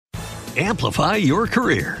Amplify your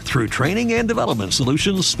career through training and development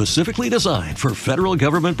solutions specifically designed for federal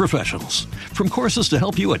government professionals. From courses to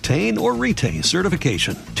help you attain or retain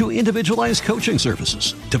certification, to individualized coaching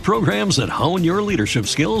services, to programs that hone your leadership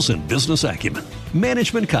skills and business acumen,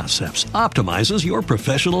 Management Concepts optimizes your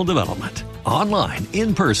professional development. Online,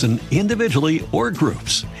 in person, individually, or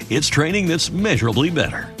groups, it's training that's measurably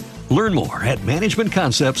better. Learn more at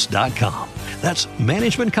managementconcepts.com. That's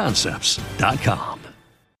managementconcepts.com.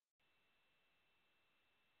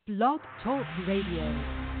 Blog Talk Radio.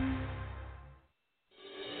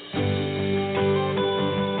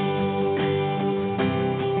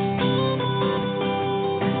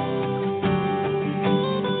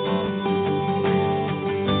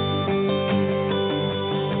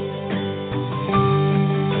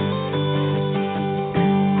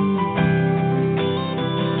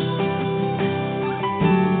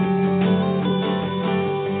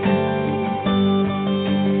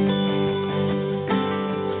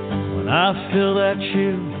 I feel that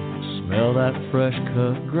chill, smell that fresh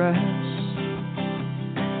cut grass.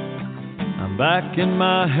 I'm back in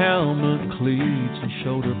my helmet, cleats, and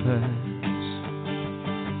shoulder pads.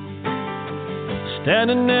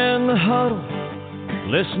 Standing in the huddle,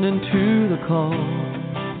 listening to the call.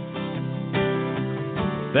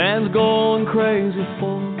 Fans going crazy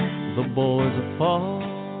for the boys that fall.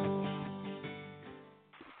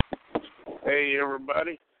 Hey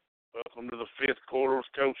everybody. Welcome to the fifth quarter with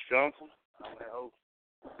Coach Johnson. I'm your host,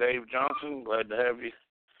 Dave Johnson. Glad to have you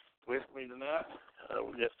with me tonight.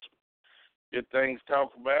 We got some good things to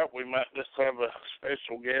talk about. We might just have a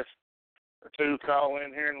special guest or two call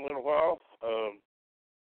in here in a little while.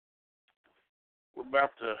 We're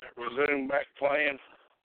about to resume back playing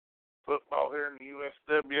football here in the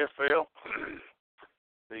USWFL.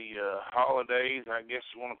 The holidays, I guess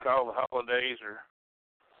you want to call the holidays, are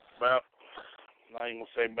about, I'm not even going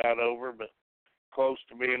to say about over, but close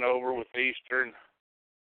to being over with Easter and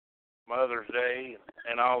Mother's Day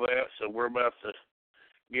and all that. So we're about to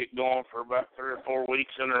get going for about 3 or 4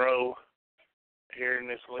 weeks in a row here in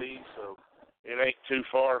this league. So it ain't too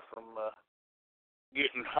far from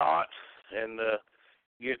getting hot and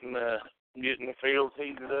getting the fields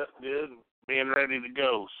heated up good and being ready to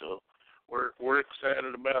go. So we're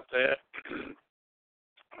excited about that.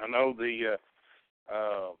 I know the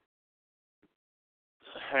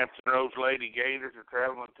Hampton Roads Lady Gators are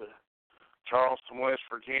traveling to Charleston, West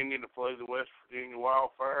Virginia to play the West Virginia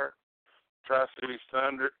Wildfire. Tri-Cities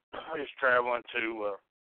Thunder is traveling to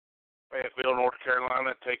Fayetteville, North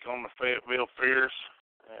Carolina, to take on the Fayetteville Fierce.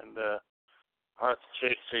 And I'll have to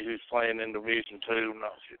check to see who's playing in Division II. I'm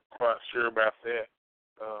not quite sure about that.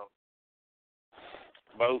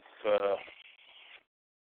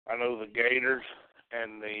 I know the Gators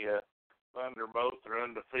and the Thunder both are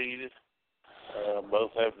undefeated.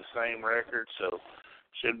 Both have the same record, so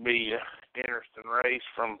should be an interesting race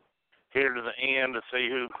from here to the end to see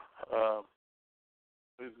who's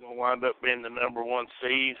going to wind up being the number one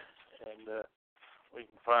seed, and we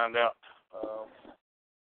can find out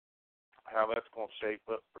how that's going to shape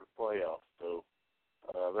up for the playoffs. So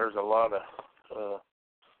there's a lot of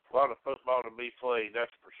football to be played,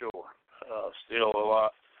 that's for sure. Still a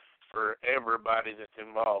lot for everybody that's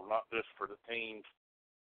involved, not just for the teams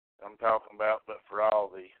I'm talking about, but for all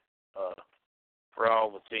the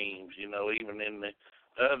teams, you know, even in the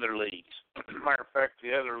other leagues. Matter of fact,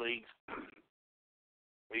 the other leagues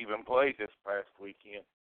even played this past weekend,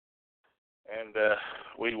 and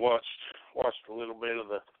we watched a little bit of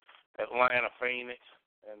the Atlanta Phoenix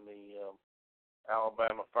and the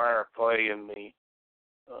Alabama Fire play in the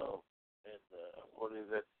what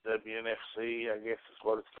is it, WNFC, I guess is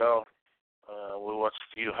what it's called. We watched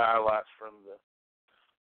a few highlights from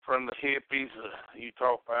the Hippies.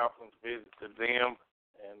 Utah Falcons visited them,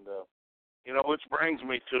 and you know, which brings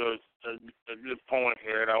me to a good point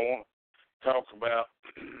here, and I want to talk about.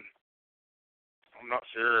 I'm not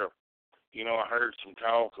sure, you know, I heard some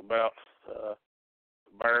talk about the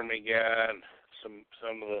Burmy guy and some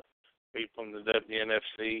of the people in the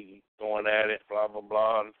WNFC going at it, blah blah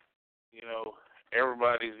blah. And, you know,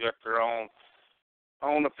 everybody's got their own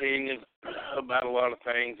opinion about a lot of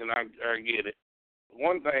things, and I get it.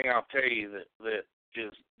 One thing I'll tell you that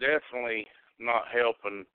is definitely not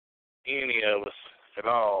helping any of us at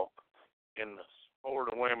all in the sport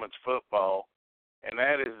of women's football, and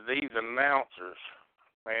that is these announcers,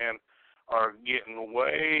 man, are getting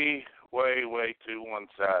way, way, way too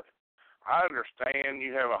one-sided. I understand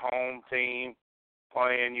you have a home team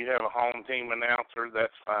playing, you have a home team announcer,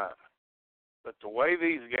 that's fine. But the way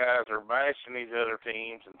these guys are bashing these other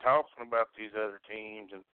teams and talking about these other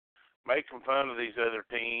teams and making fun of these other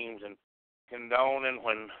teams and condoning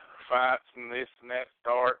when fights and this and that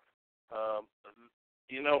start.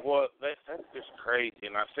 You know what? That's just crazy.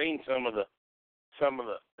 And I've seen some of the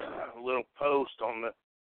little posts on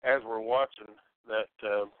as we're watching that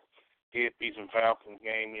Hippies and Falcons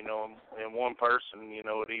game. You know, and one person, you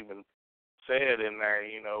know, it even said in there,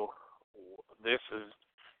 you know, this is,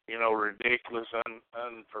 you know, ridiculous,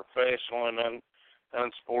 unprofessional, and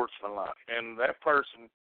unsportsmanlike. And that person,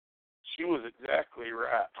 she was exactly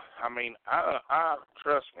right. I mean, I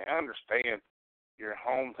trust me, I understand your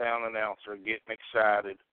hometown announcer getting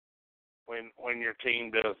excited when your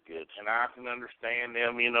team does good. And I can understand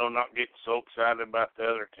them, you know, not getting so excited about the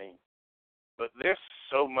other team. But this is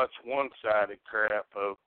so much one-sided crap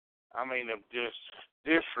of just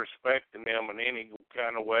disrespecting them in any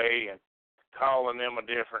kind of way and calling them a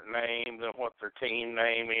different name than what their team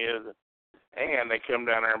name is. And they come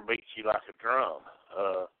down there and beat you like a drum.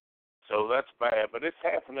 So that's bad. But it's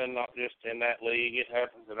happening not just in that league. It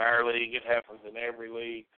happens in our league. It happens in every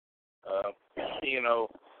league. You know,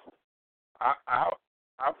 I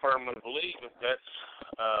firmly believe that's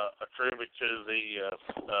a tribute to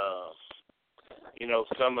you know,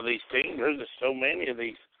 some of these teams. There's just so many of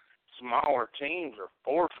these smaller teams are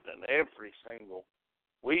forfeiting every single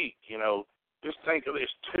week. You know, just think of this.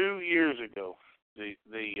 2 years ago, the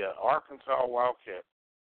Arkansas Wildcats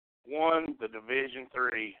won the Division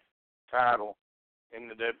III title in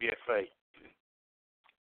the WFA.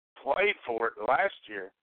 Played for it last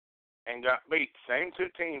year and got beat. Same two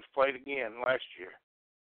teams played again last year.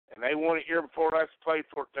 And they won it year before last, played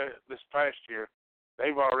for it this past year.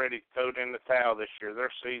 They've already thrown in the towel this year.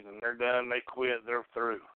 Their season, they're done. They quit. They're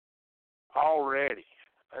through. Already.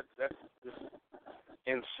 That's just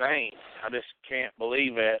insane. I just can't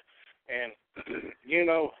believe that. And, you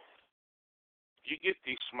know, you get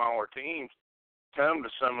these smaller teams come to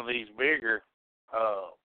some of these bigger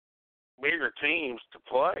teams to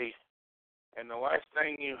play, and the last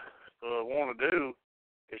thing you want to do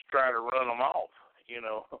is try to run them off. You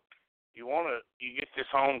know, you get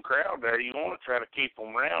this home crowd there, you want to try to keep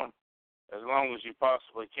them around as long as you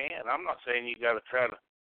possibly can. I'm not saying you got to try to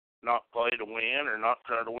not play to win or not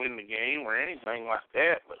try to win the game or anything like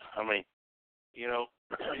that, but, I mean, you know,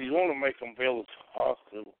 you want to make them feel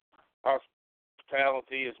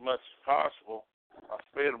hospitality as much as possible.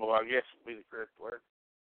 Hospitable, I guess would be the correct word.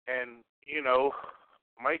 And, you know,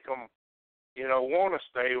 make them, you know, want to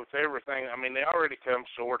stay with everything. I mean, they already come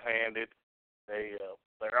short-handed.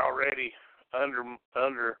 They're already under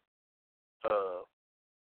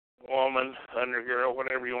woman, under girl,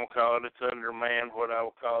 whatever you want to call it. It's under man, what I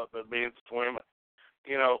would call it, but being it's women.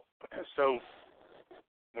 You know, so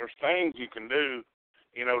there's things you can do,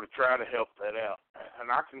 you know, to try to help that out.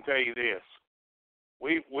 And I can tell you this.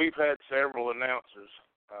 We've had several announcers.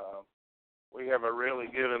 We have a really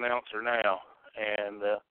good announcer now, and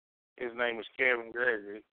his name is Kevin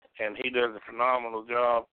Gregory, and he does a phenomenal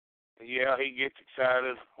job. Yeah, he gets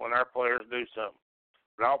excited when our players do something.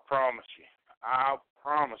 But I promise you,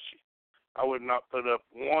 I would not put up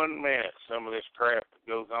 1 minute some of this crap that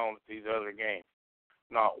goes on at these other games.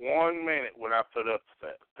 Not 1 minute would I put up with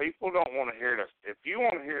that. People don't want to hear that. If you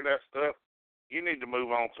want to hear that stuff, you need to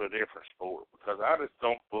move on to a different sport, because I just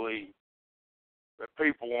don't believe that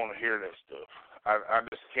people want to hear that stuff. I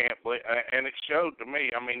just can't believe, and it showed to me.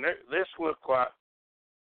 I mean, this looked like,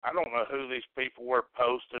 I don't know who these people were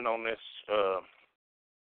posting on this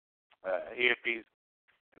Hippies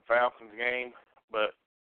and Falcons game, but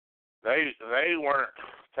they weren't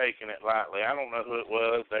taking it lightly. I don't know who it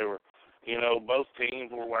was. They were, you know, both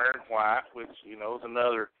teams were wearing white, which, you know, is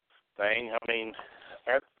another thing. I mean,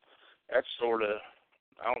 that's sort of,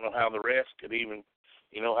 I don't know how the rest could even,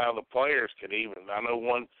 you know, how the players could even. I know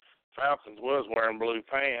one Falcons was wearing blue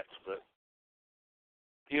pants, but,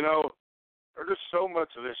 you know, there's just so much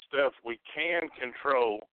of this stuff we can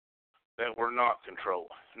control that we're not controlling.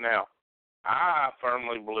 Now, I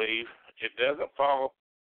firmly believe it doesn't fall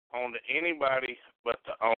onto anybody but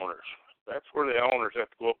the owners. That's where the owners have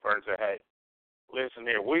to go up there and say, hey, listen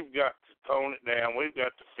here, we've got to tone it down. We've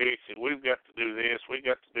got to fix it. We've got to do this. We've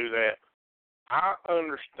got to do that. I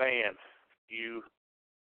understand you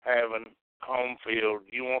having home field.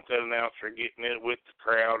 You want that announcer getting it with the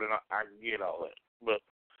crowd, and I get all that. But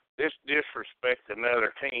this disrespect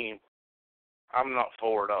another team, I'm not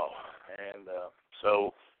for it all. And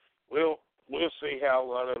so we'll see how a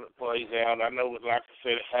lot of it plays out. I know, like I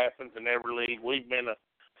said, it happens in every league. We've been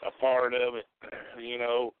a part of it, you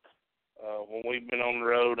know. When we've been on the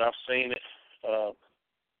road, I've seen it,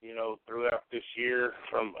 you know, throughout this year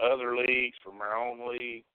from other leagues, from our own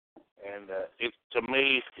league. And to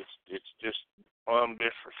me, it's just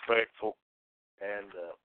disrespectful. And,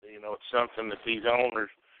 you know, it's something that these owners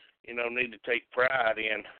need to take pride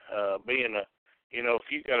in being if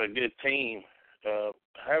you got a good team,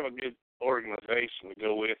 have a good organization to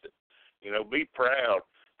go with it. Be proud.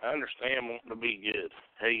 I understand wanting to be good.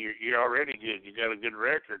 Hey, you're already good. You got a good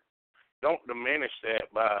record. Don't diminish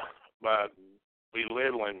that by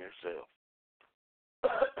belittling yourself.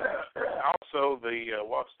 Also, the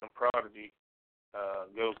Washington Prodigy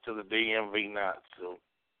goes to the DMV night, so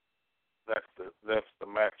that's the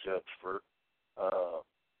matchups for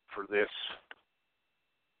this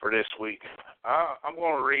week. I'm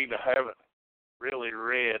going to read. I haven't really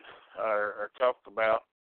read or talked about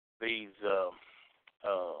these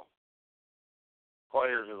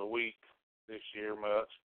players of the week this year much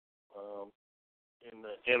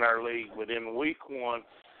in our league, but in week 1,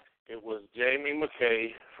 it was Jamie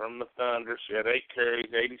McKay from the Thunder. She had 8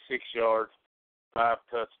 carries, 86 yards, 5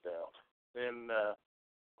 touchdowns. Then it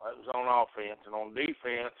was on offense, and on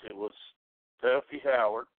defense, it was Tuffy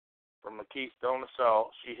Howard from the Keystone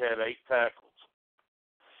Assault. She had 8 tackles.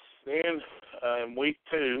 Then in week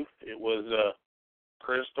 2, it was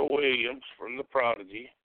Crystal Williams from the Prodigy.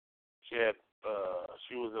 She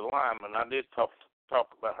was a lineman. I did talk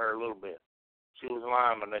about her a little bit. She was a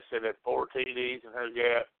lineman. They said had 4 TDs in her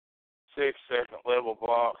gap, 6 second-level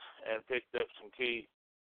blocks, and picked up some key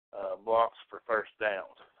blocks for first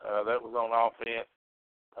downs. That was on offense.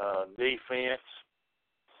 Defense,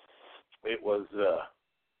 it was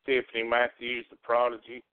Tiffany Matthews, the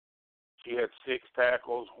Prodigy. She had 6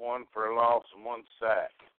 tackles, 1 for a loss, and 1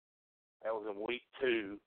 sack. That was in week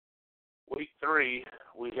 2. Week 3,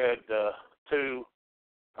 we had 2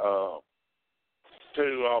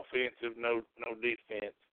 offensive, no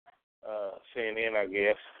defense sent in, I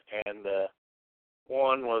guess. And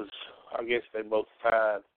one was, I guess they both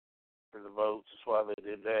tied for the votes. That's why they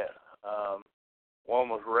did that. One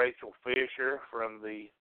was Rachel Fisher from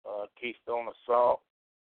the Keystone Assault.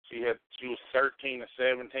 She was 13 of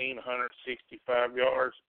 17, 165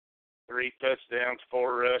 yards, 3 touchdowns,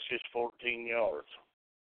 4 rushes, 14 yards.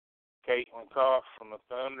 Caitlin Cox from the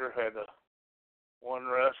Thunder had 1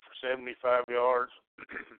 rush for 75 yards, a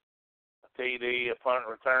TD, a punt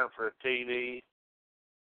return for a TD,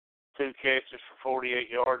 2 catches for 48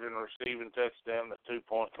 yards, and a receiving touchdown, a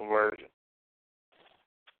 2-point conversion.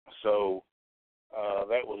 So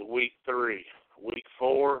that was week 3. Week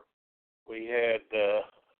 4, we had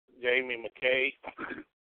Jamie McKay,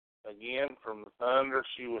 again, from the Thunder.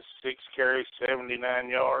 She was 6 carries, 79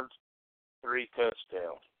 yards, 3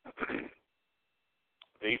 touchdowns.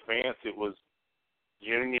 Defense, it was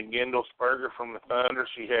Junior Gendelsberger from the Thunder.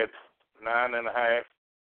 She had 9.5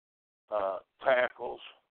 tackles.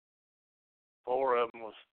 4 of them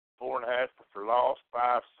was 4.5 for loss,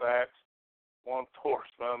 5 sacks, 1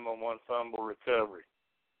 forced fumble, and 1 fumble recovery.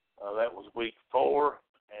 That was week 4.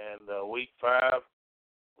 And week 5,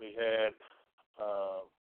 we had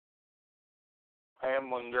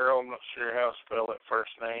Hamlin girl. I'm not sure how to spell that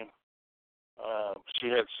first name. She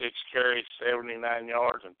had 6 carries, 79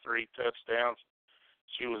 yards, and 3 touchdowns.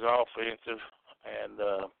 She was offensive, and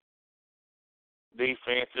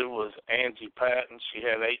defensive was Angie Patton. She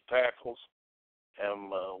had 8 tackles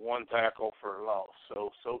and 1 tackle for a loss.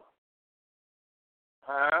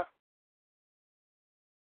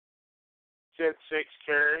 She had 6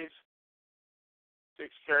 carries. 6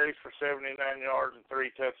 carries for 79 yards and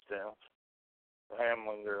 3 touchdowns. The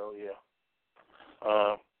Hamlin girl, yeah.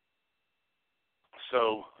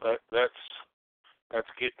 So that's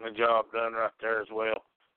getting the job done right there as well.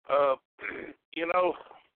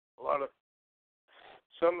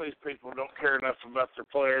 Some of these people don't care enough about their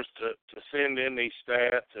players to send in these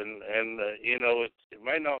stats, and it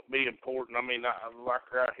may not be important. I mean,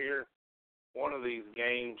 like right here, one of these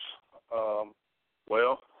games,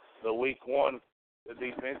 the week 1, the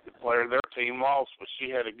defensive player, their team lost, but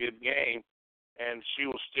she had a good game, and she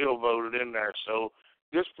was still voted in there. So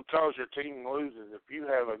just because your team loses, if you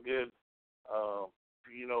have a good,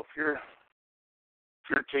 if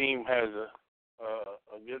your team has a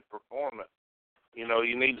good performance, you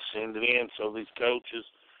need to send it in so these coaches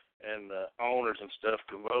and owners and stuff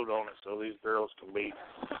can vote on it, so these girls can be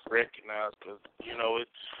recognized. Because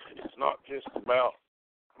it's not just about.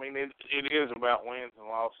 I mean, it is about wins and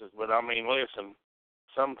losses, but I mean, listen.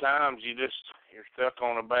 Sometimes you're stuck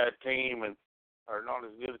on a bad team or not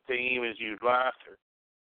as good a team as you'd like,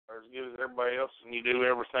 or as good as everybody else, and you do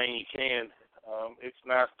everything you can. It's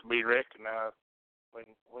nice to be recognized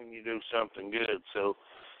when you do something good. So,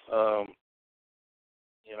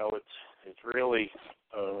 it's really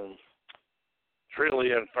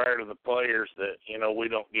unfair to the players that we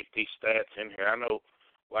don't get these stats in here. I know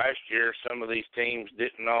last year some of these teams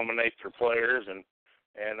didn't nominate their players, and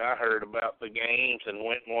and I heard about the games and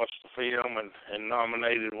went and watched the film and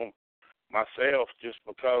nominated them myself just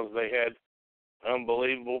because they had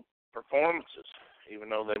unbelievable performances, even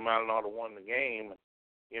though they might not have won the game.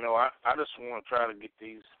 You know, I just want to try to get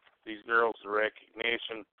these girls the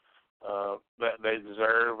recognition that they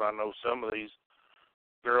deserve. I know some of these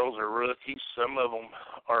girls are rookies. Some of them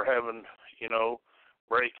are having, you know,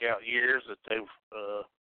 breakout years that they've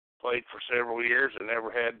played for several years and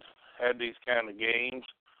never had these kind of games.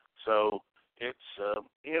 So it's,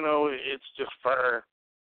 you know, it's just fair,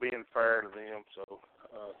 being fair to them. So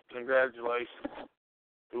congratulations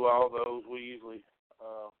to all those. We usually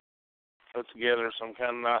put together some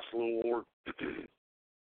kind of nice little award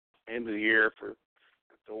end of the year for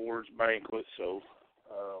the awards banquet. So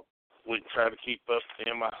we can try to keep up to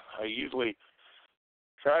them. I usually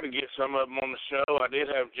try to get some of them on the show. I did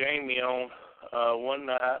have Jamie on one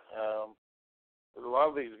night. A lot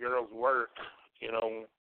of these girls work, you know,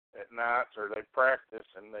 at nights, or they practice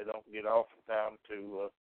and they don't get off in time to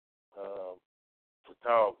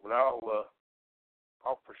talk. But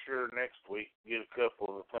I'll for sure next week get a couple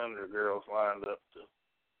of the Thunder girls lined up to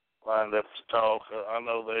talk. I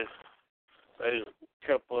know a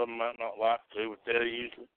couple of them might not like to, but they'll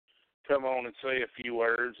usually come on and say a few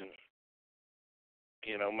words, and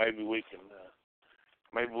you know, maybe we can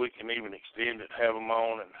even extend it, have them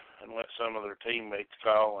on, and let some of their teammates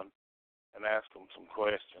call and ask them some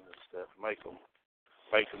questions and stuff, make them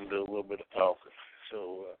do a little bit of talking.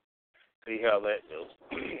 So see how that goes.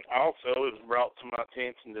 Also, it was brought to my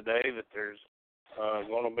attention today that there's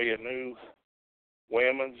going to be a new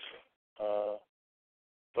women's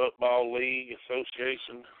football league,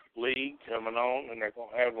 association league coming on, and they're going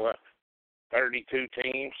to have like 32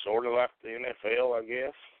 teams, sort of like the NFL, I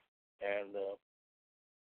guess. And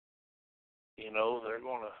you know, they're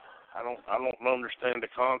going to. I don't understand the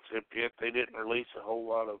concept yet. They didn't release a whole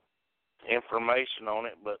lot of information on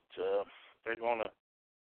it, but they're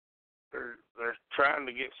trying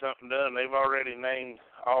to get something done. They've already named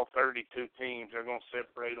all 32 teams. They're going to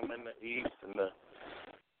separate them in the East and the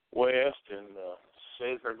West, and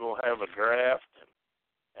says they're going to have a draft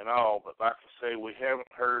and all. But like I say, we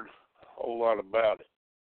haven't heard a whole lot about it.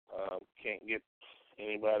 Can't get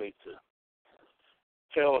anybody to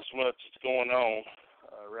tell us much that's going on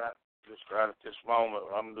right at this moment.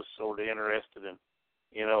 I'm just sort of interested in,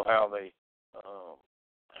 you know, how they're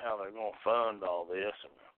going to fund all this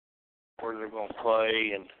and where they're going to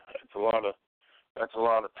play, and that's a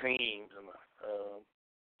lot of teams and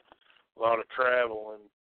a lot of travel, and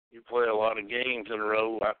you play a lot of games in a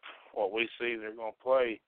row like what we see they're going to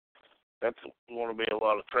play. That's going to be a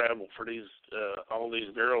lot of travel for these all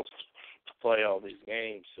these girls to play all these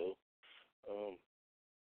games. So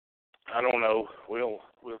I don't know. We'll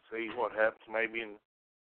see what happens. Maybe in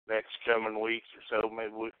next coming weeks or so,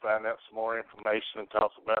 maybe we'll find out some more information and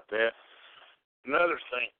talk about that. Another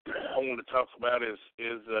thing I wanted to talk about is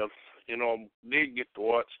you know, I did get to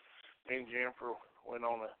watch. Me and Jennifer went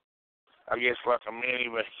on I guess like a mini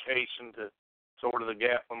vacation to sort of the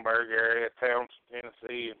Gatlinburg area, Townsend,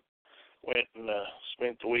 Tennessee, and went and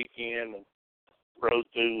spent the weekend and rode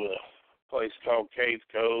through a place called Cave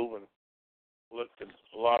Cove and looked at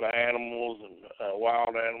a lot of animals and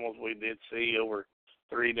wild animals. We did see over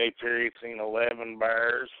a 3-day period, seen 11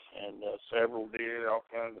 bears and several deer, all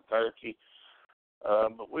kinds of turkey.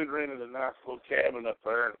 But we rented a nice little cabin up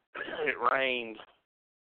there, and it rained,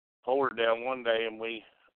 poured down one day, and we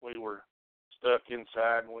were stuck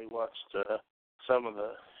inside, and we watched some of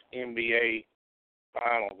the NBA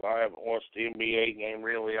finals. I haven't watched the NBA game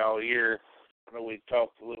really all year. I know we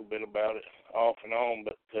talked a little bit about it off and on,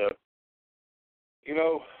 but you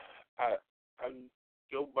know, I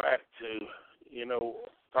go back to, you know,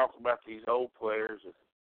 talk about these old players,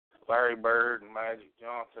 Larry Bird and Magic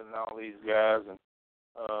Johnson and all these guys, and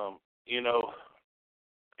you know,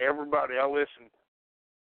 everybody I listened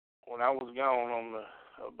when I was gone on the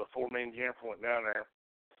before me and Jennifer went down there.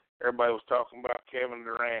 Everybody was talking about Kevin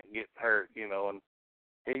Durant getting hurt, you know, and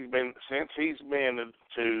since he's been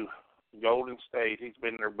to Golden State, he's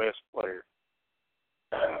been their best player.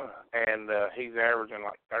 And he's averaging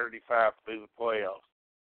like 35 through the playoffs,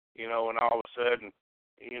 you know, and all of a sudden,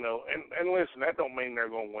 you know, and listen, that don't mean they're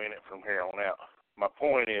going to win it from here on out. My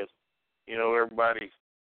point is, you know, everybody's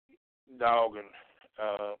dogging,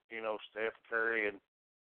 you know, Steph Curry and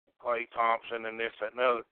Klay Thompson and this, that, and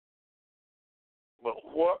other. But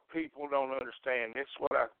what people don't understand, this is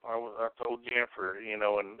what I told Jennifer, you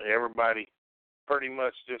know, and everybody pretty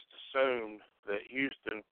much just assumed that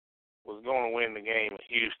Houston was going to win the game at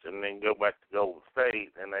Houston and then go back to Golden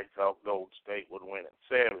State, and they thought Golden State would win at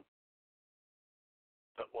 7.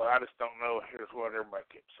 But what I just don't know, here's what everybody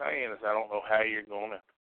keeps saying, is I don't know how you're going to,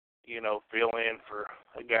 fill in for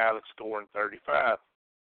a guy that's scoring 35.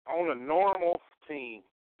 On a normal team,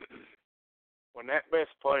 when that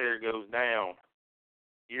best player goes down,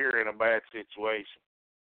 you're in a bad situation.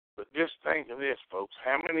 But just think of this, folks.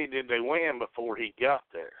 How many did they win before he got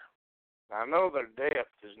there? Now, I know their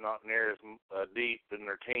depth is not near as deep in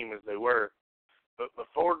their team as they were, but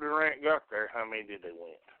before Durant got there, how many did they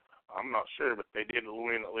win? I'm not sure, but they did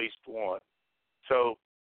win at least one. So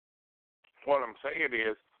what I'm saying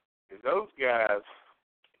is those guys,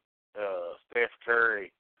 Steph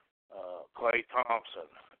Curry, Klay Thompson,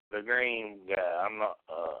 the Green guy,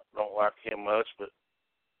 don't like him much, but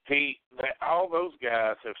all those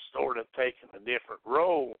guys have sort of taken a different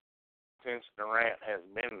role since Durant has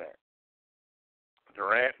been there.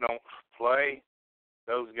 Durant don't play.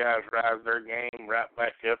 Those guys rise their game right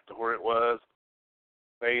back up to where it was.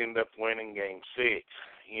 They end up winning Game 6.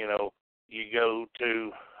 You go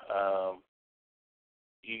to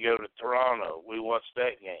Toronto. We watched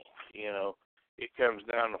that game. It comes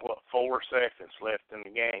down to 4 seconds left in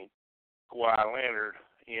the game. Kawhi Leonard,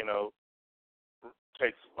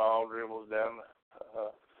 takes the ball, dribbles down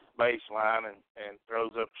the baseline, and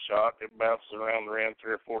throws up a shot. It bounces around the rim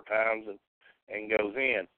 3 or 4 times and goes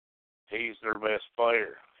in. He's their best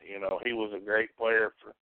player. He was a great player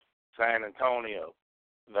for San Antonio.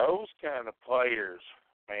 Those kind of players,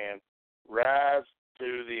 man, rise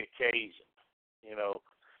to the occasion.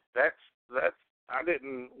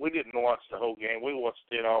 We didn't watch the whole game. We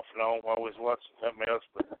watched it off and on while we was watching something else,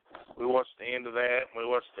 but we watched the end of that, and we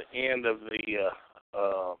watched the end of the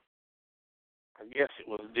I guess it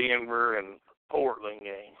was Denver and Portland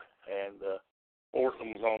game, and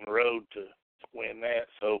Portland was on the road to win that.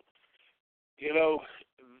 So,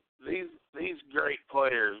 these great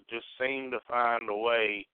players just seem to find a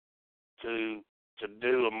way to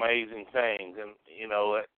do amazing things, and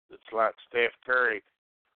it's like Steph Curry.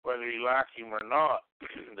 Whether you like him or not,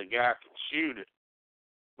 the guy can shoot it,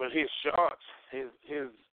 but his shots, his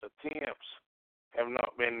attempts have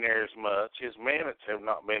not been there as much. His minutes have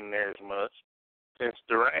not been there as much since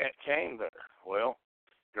Durant came there. Well,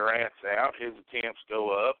 Durant's out. His attempts go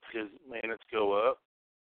up. His minutes go up.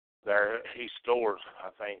 There, he scores, I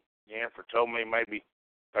think, Jennifer told me maybe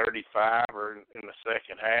 35 or in the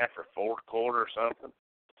second half or fourth quarter or something.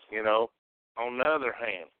 On the other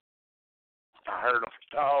hand, I heard him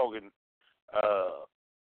talking,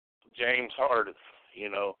 James Harden.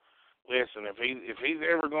 Listen, if he's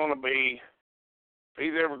ever going to be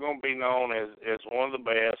known as one of the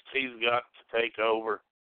best, he's got to take over,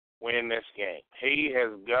 win this game. He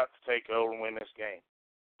has got to take over and win this game.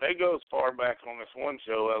 They go as far back on this one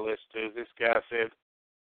show I listened to. This guy said,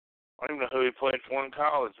 I don't even know who he played for in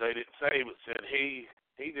college. They didn't say, but said he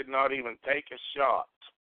did not even take a shot.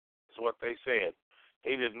 Is what they said.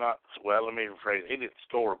 He did not. Well, let me rephrase. He didn't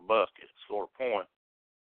score a bucket, score a point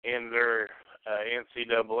in their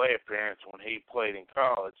NCAA appearance when he played in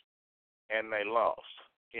college, and they lost.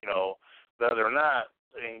 The other night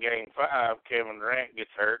in Game 5, Kevin Durant gets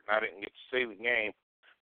hurt, and I didn't get to see the game.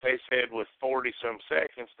 They said with 40-some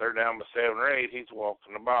seconds, they're down by 7 or 8, he's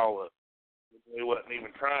walking the ball up. He wasn't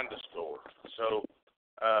even trying to score. So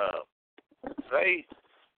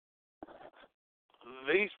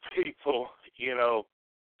these people,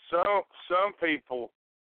 some people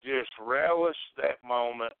just relish that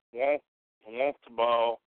moment, want the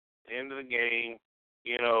ball, end of the game,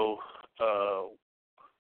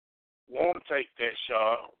 want to take that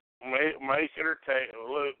shot, make it or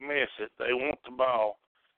miss it. They want the ball,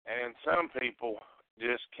 and some people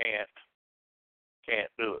just can't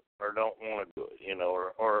do it or don't want to do it,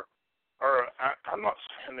 or I'm not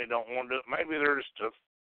saying they don't want to do it. Maybe they're just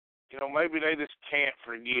maybe they just can't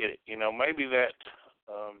forget it. Maybe that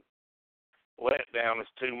letdown is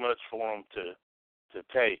too much for them to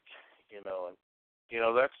take. And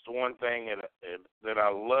that's the one thing that I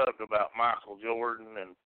loved about Michael Jordan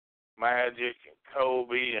and Magic and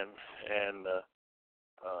Kobe and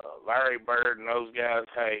Larry Bird and those guys.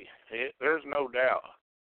 Hey, there's no doubt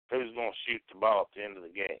who's going to shoot the ball at the end of the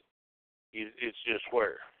game. It's just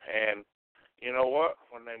where. And you know what?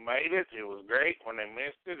 When they made it, it was great. When they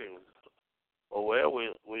missed it, it was,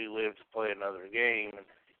 we live to play another game. And,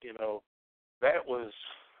 that was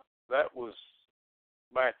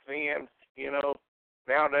back then,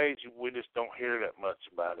 Nowadays, we just don't hear that much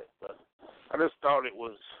about it. But I just thought it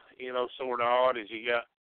was, sort of odd as you got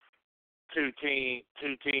two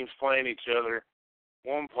teams playing each other.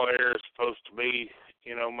 One player is supposed to be,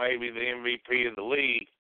 maybe the MVP of the league,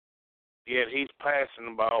 yet he's passing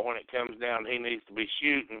the ball when it comes down. He needs to be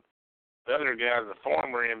shooting. The other guy's a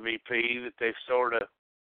former MVP that they've sort of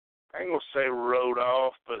I ain't going to say wrote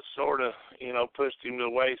off, but sort of, pushed him to the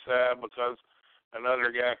wayside because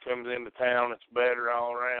another guy comes into town that's better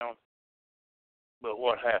all around. But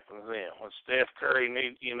what happens then? When Steph Curry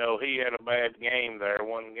he had a bad game there,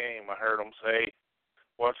 one game, I heard him say,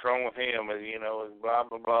 what's wrong with him? Is blah,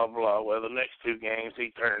 blah, blah, blah. Well, the next two games,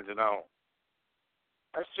 he turns it on.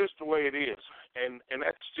 That's just the way it is. And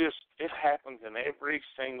that's just, it happens in every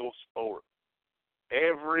single sport.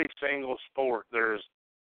 Every single sport, there's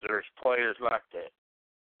players like that.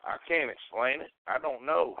 I can't explain it. I don't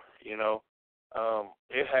know,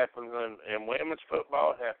 It happens in women's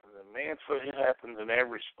football. It happens in men's football. It happens in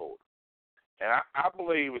every sport. And I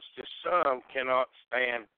believe it's just some cannot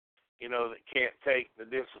stand, that can't take the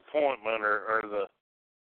disappointment or the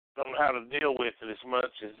don't know how to deal with it as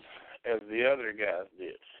much as the other guys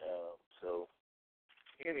did. So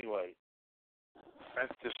anyway,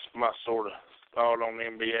 that's just my sort of thought on the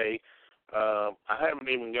NBA. I haven't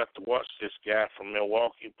even got to watch this guy from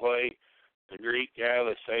Milwaukee play, the Greek guy.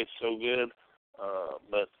 They say it's so good.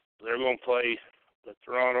 But they're going to play the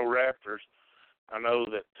Toronto Raptors. I know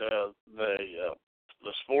that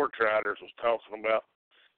the sports writers was talking about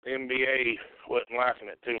the NBA wasn't liking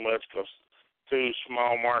it too much because two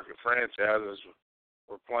small market franchises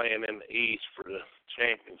were playing in the East for the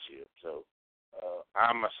championship. So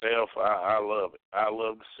I myself, I love it. I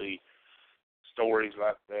love to see stories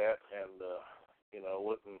like that, and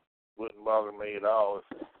wouldn't bother me at all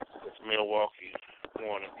if Milwaukee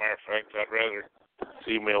won. As a matter of fact, I'd rather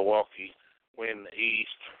see Milwaukee win the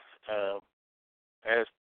East as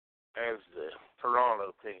the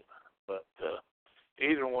Toronto team. But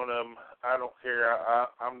either one of them, I don't care.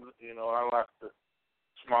 I'm I like the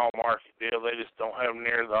small market deal. They just don't have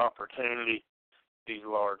near the opportunity these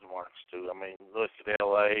large markets do. I mean, look at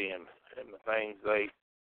L.A. and the things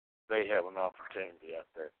they have an opportunity out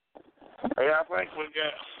there. Hey, I think we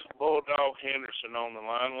got Bulldog Henderson on the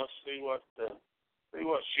line. Let's see what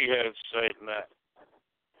she has to say tonight.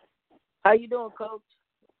 How you doing, Coach?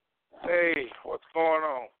 Hey, what's going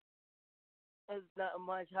on? It's not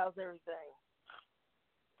much. How's everything?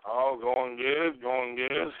 Oh, going good, going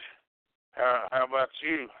good. How about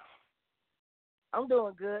you? I'm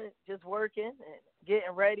doing good. Just working and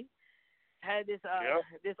getting ready. Had this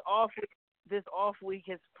this off week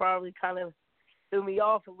has probably kind of threw me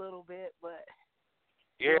off a little bit, but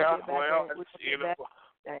yeah, well,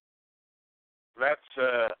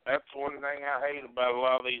 that's one thing I hate about a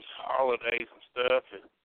lot of these holidays and stuff. Is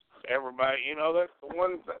everybody, that's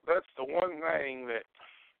the one thing that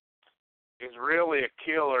is really a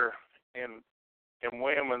killer in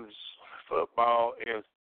women's football is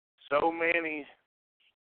so many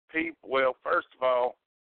people. Well, first of all,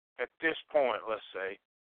 at this point, let's say,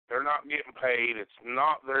 they're not getting paid. It's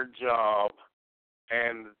not their job,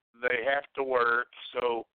 and they have to work.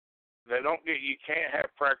 So you can't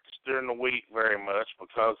have practice during the week very much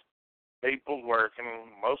because people's working.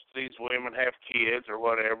 Most of these women have kids or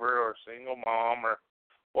whatever, or a single mom or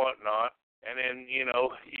whatnot. And then, you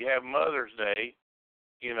have Mother's Day,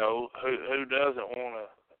 who doesn't want to,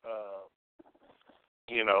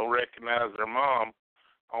 recognize their mom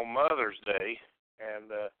on Mother's Day.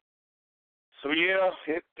 And so, yeah,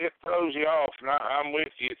 it throws you off. And I'm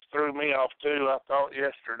with you. It threw me off, too. I thought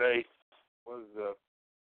yesterday was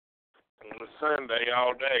Sunday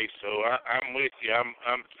all day. So I'm with you.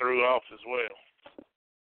 I'm threw off as well.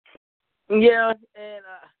 Yeah, and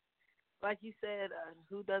like you said,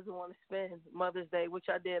 who doesn't want to spend Mother's Day, which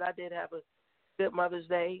I did. I did have a good Mother's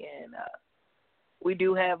Day, and we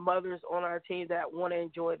do have mothers on our team that want to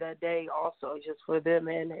enjoy that day also just for them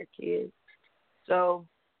and their kids. So,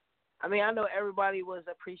 I mean, I know everybody was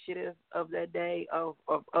appreciative of that day, of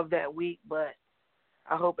that week, but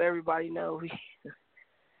I hope everybody knows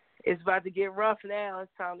it's about to get rough now.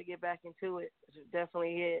 It's time to get back into it. It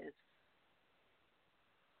definitely is.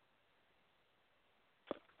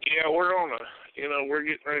 Yeah, we're we're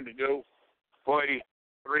getting ready to go play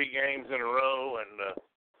 3 games in a row, and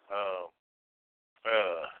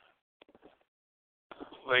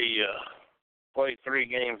they play 3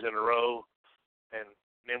 games in a row, and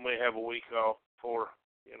then we have a week off before,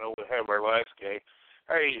 we have our last game.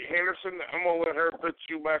 Hey, Henderson, I'm going to let her put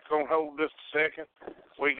you back on hold just a second.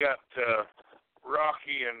 We got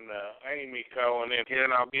Rocky and Amy calling in here,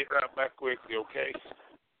 and I'll get right back with you, okay?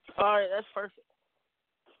 All right, that's perfect.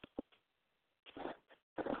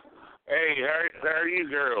 Hey, how are you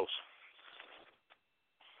girls?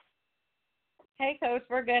 Hey, Coach,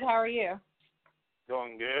 we're good. How are you?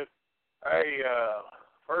 Doing good. Hey,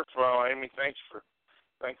 first of all, Amy, thanks for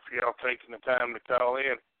y'all taking the time to call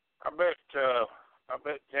in. I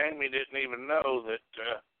bet Jamie didn't even know that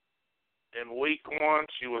in week 1,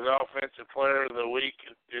 she was Offensive Player of the Week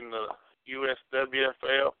in the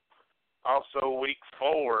USWFL. Also, week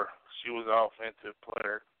 4, she was Offensive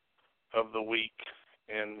Player of the Week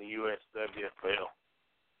in the USWFL.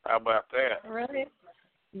 How about that? Really?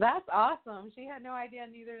 That's awesome. She had no idea,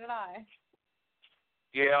 neither did I.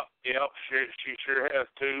 Yeah, she sure has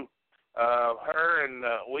too. Her in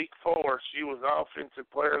week 4, she was Offensive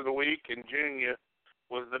Player of the Week, and Junior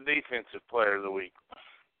was the Defensive Player of the Week.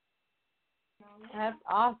 That's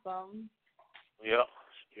awesome. Yep,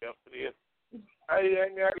 it is. Hey,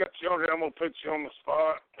 I got you on here. I'm going to put you on the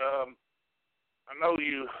spot. I know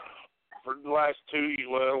you, for the last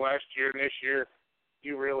year and this year,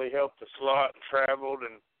 you really helped the slot and traveled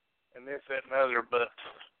and this, that, and other. But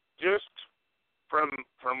just from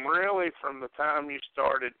the time you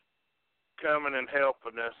started coming and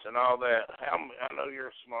helping us and all that, I know you're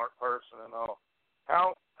a smart person and all.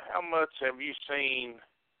 How much have you seen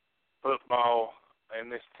football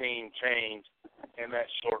and this team change in that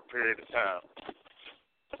short period of time?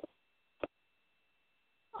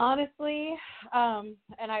 Honestly,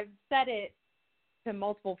 and I've said it to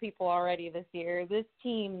multiple people already this year, this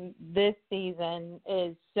team this season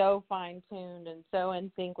is so fine-tuned and so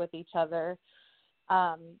in sync with each other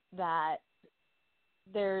that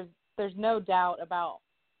there's no doubt about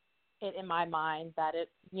it in my mind that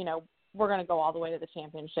we're going to go all the way to the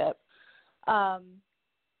championship.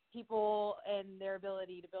 People and their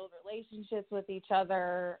ability to build relationships with each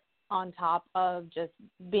other on top of just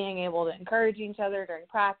being able to encourage each other during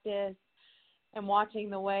practice and watching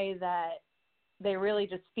the way that they really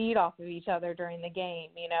just feed off of each other during the game.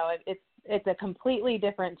 It's a completely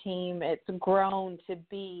different team. It's grown to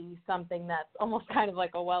be something that's almost kind of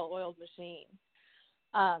like a well-oiled machine.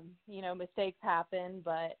 Mistakes happen,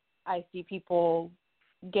 but I see people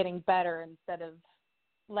getting better instead of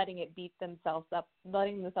letting themselves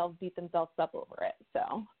beat themselves up over it.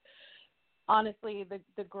 So honestly,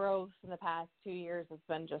 the growth in the past 2 years has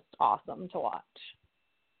been just awesome to watch.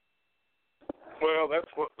 Well,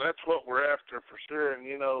 that's what we're after for sure. And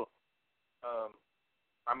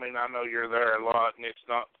I know you're there a lot, and it's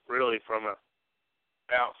not really from an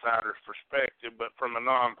outsider's perspective, but from a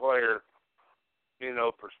non-player,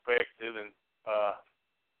 perspective, and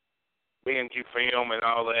being you film and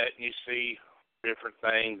all that, and you see different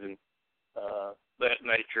things and that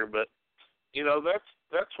nature. But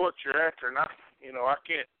that's what you're after, and I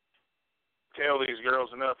can't tell these girls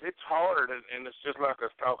enough. It's hard, and it's just like I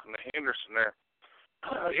was talking to Henderson there.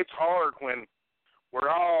 It's hard when we're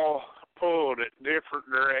all pulled at different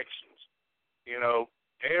directions.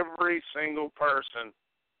 Every single person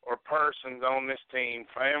or persons on this team,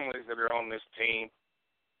 families that are on this team,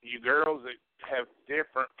 you girls that have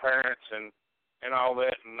different parents and all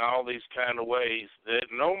that and all these kind of ways,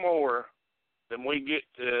 that no more than we get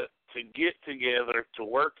to get together to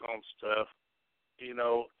work on stuff,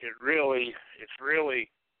 it's really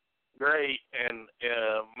great and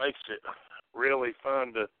makes it really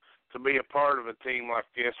fun to be a part of a team like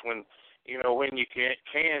this when you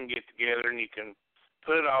can get together and you can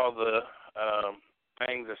put all the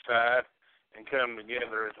things aside and come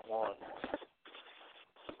together as one.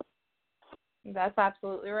 That's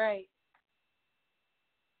absolutely right.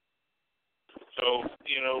 So,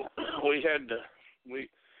 we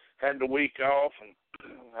had the week off, and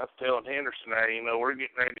I was telling Henderson there, we're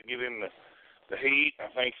getting ready to get in the heat. I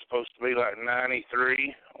think it's supposed to be like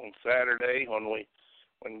 93 on Saturday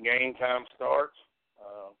when game time starts.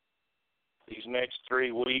 These next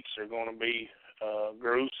 3 weeks are going to be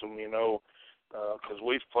gruesome, because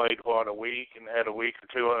we've played, a week and had a week or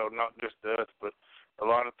two, not just us, but a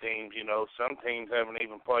lot of teams, some teams haven't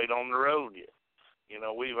even played on the road yet.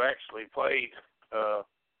 We've actually played, if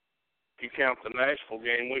you count the Nashville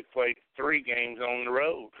game, we've played 3 games on the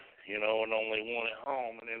road, and only 1 at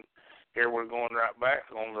home. And then here we're going right back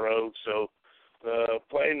on the road. So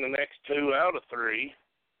playing the next 2 out of 3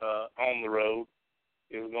 on the road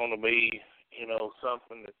is going to be,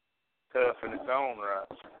 something that's tough in its own right.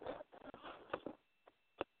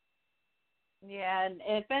 Yeah, and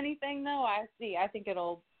if anything, though, I think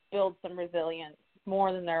it'll build some resilience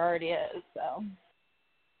more than there already is. So.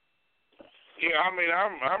 Yeah,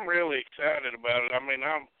 I'm really excited about it. I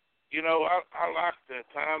like the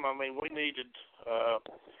time. We needed,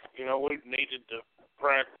 to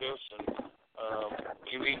practice, and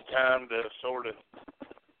you need time to sort of.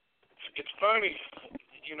 It's funny,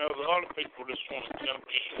 a lot of people just want to jump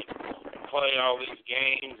in and play all these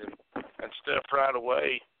games and stuff right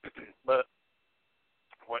away, but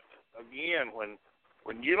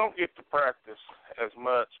when you don't get to practice as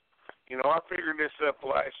much, I figured this up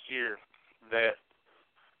last year that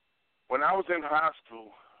when I was in high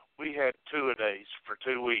school, we had two-a-days for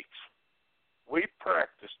 2 weeks. We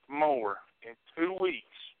practiced more in 2 weeks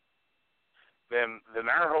than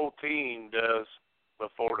our whole team does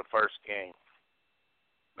before the first game.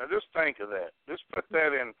 Now just think of that. Just put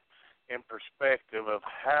that in perspective of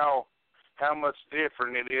how much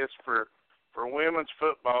different it is for women's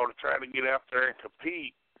football to try to get out there and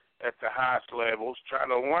compete at the highest levels, try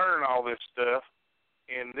to learn all this stuff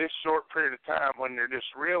in this short period of time when you're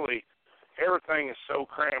just really, everything is so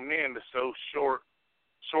crammed into so short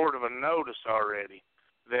of a notice already,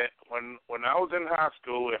 that when I was in high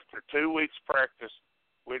school, after 2 weeks practice,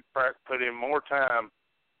 we'd put in more time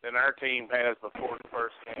than our team has before the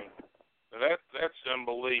first game. So that's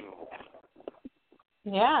unbelievable.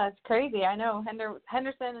 Yeah, it's crazy. I know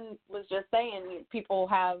Henderson was just saying people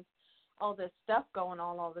have all this stuff going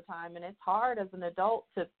on all the time, and it's hard as an adult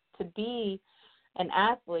to be an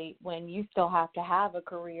athlete when you still have to have a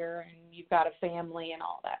career and you've got a family and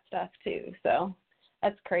all that stuff too. So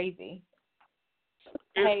that's crazy.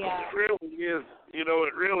 It really is.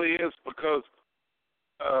 It really is because,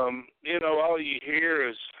 all you hear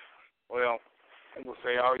is, well, I will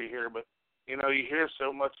say all you hear, but, you hear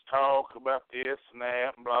so much talk about this and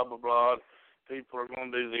that and blah, blah, blah. People are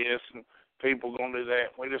going to do this and people are going to do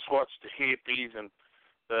that. We just watched the Hippies and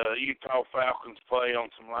the Utah Falcons play on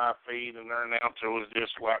some live feed, and their announcer was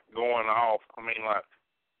just, going off. I mean,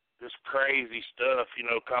 this crazy stuff,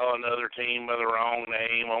 calling another team by the wrong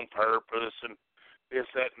name on purpose and this,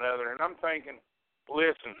 that, and the other. And I'm thinking,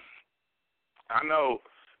 listen, I know,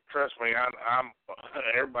 trust me, I'm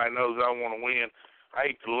everybody knows I want to win. I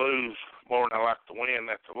hate to lose more than I like to win.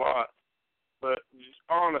 That's a lot. But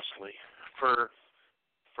honestly, for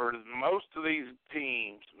most of these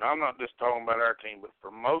teams, and I'm not just talking about our team, but for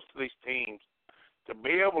most of these teams, to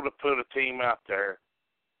be able to put a team out there,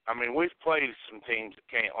 I mean, we've played some teams that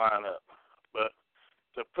can't line up, but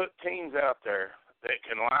to put teams out there that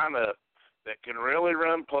can line up, that can really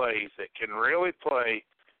run plays, that can really play,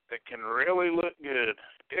 that can really look good,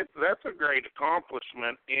 that's a great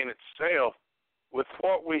accomplishment in itself with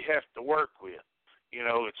what we have to work with.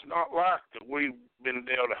 It's not like that we've been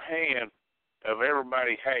dealt a hand of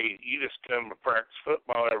everybody, hey, you just come to practice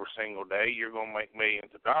football every single day, you're going to make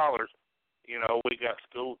millions of dollars. We got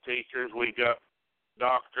school teachers, we got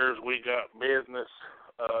doctors, we got business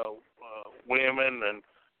women, and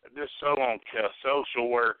just so on, social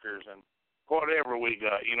workers, and whatever we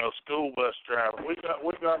got, school bus drivers. We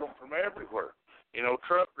got them from everywhere.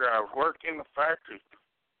 Truck drivers, work in the factories.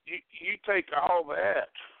 You take all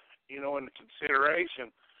that, into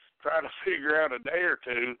consideration, try to figure out a day or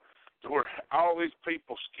two to where all these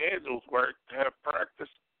people's schedules work to have practice,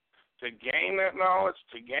 to gain that knowledge,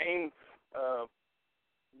 to gain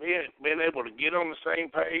being able to get on the same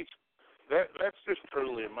page. That's just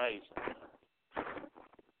truly amazing.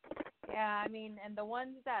 Yeah, I mean, and the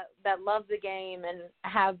ones that love the game and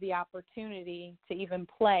have the opportunity to even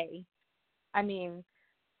play, I mean,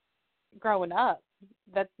 growing up,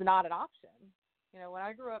 that's not an option. When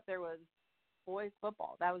I grew up, there was boys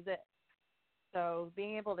football. That was it. So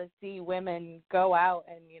being able to see women go out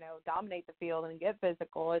and, dominate the field and get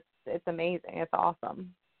physical, it's amazing. It's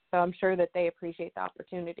awesome. So I'm sure that they appreciate the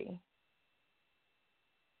opportunity.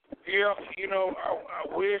 Yeah,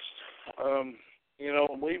 I wish,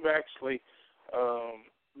 we've actually,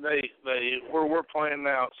 where we're playing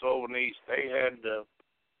now at Sylvan East, they had the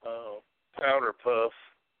powder puff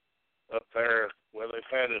up there. Well, they've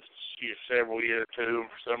had it several years too.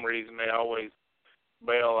 For some reason, they always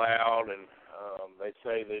bail out, and they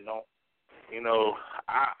say they don't.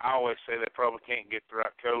 I always say they probably can't get the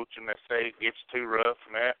right coach, and they say it gets too rough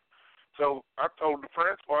and that. So I told the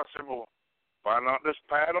principal, I said, well, why not just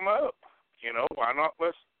pad them up? Why not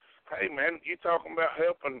hey, man, you talking about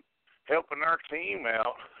helping our team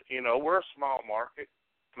out. We're a small market.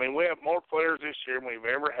 I mean, we have more players this year than we've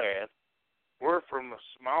ever had. We're from a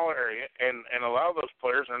small area, and a lot of those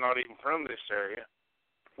players are not even from this area.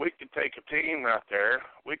 We could take a team right there.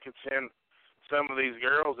 We could send some of these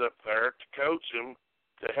girls up there to coach them,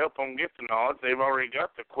 to help them get the knowledge. They've already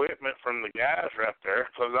got the equipment from the guys right there,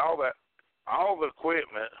 because all the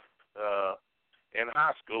equipment in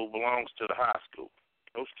high school belongs to the high school.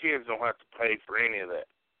 Those kids don't have to pay for any of that.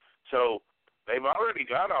 So they've already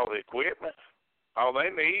got all the equipment. All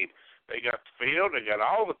they need, they got the field, they got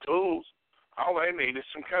all the tools. All they need is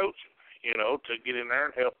some coaching, to get in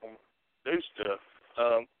there and help them do stuff.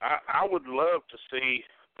 I would love to see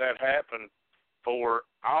that happen for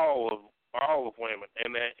all of women.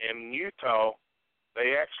 And in Utah,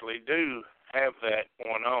 they actually do have that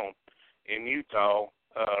going on in Utah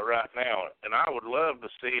right now. And I would love to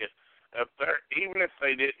see it up there, even if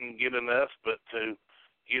they didn't get enough, but to,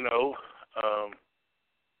 to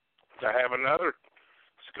have another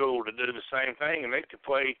school to do the same thing, and they could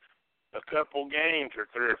play a couple games or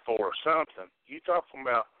 3 or 4 or something. You talking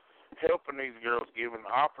about helping these girls, giving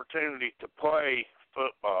the opportunity to play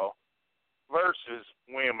football versus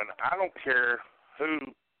women. I don't care who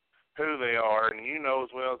they are, and you know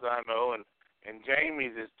as well as I know, and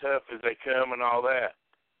Jamie's as tough as they come and all that.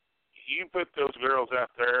 You put those girls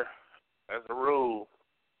out there, as a rule,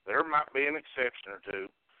 there might be an exception or two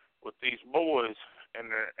with these boys, and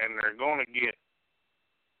they're going to get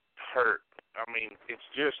hurt. I mean, it's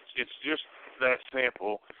just that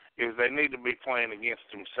simple. Is they need to be playing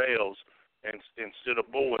against themselves instead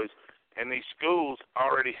of boys, and these schools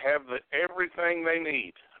already have everything they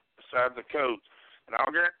need besides the coach. And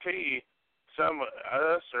I'll guarantee you, some of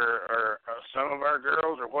us or some of our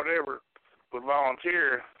girls or whatever would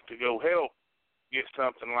volunteer to go help get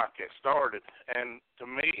something like that started. And to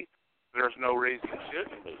me, there's no reason it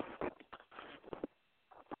shouldn't be.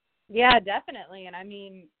 Yeah, definitely. And I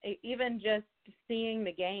mean, even just seeing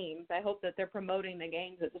the games, I hope that they're promoting the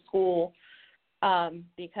games at the school,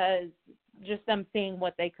 because just them seeing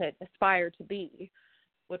what they could aspire to be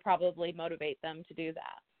would probably motivate them to do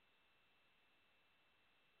that.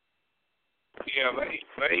 Yeah, they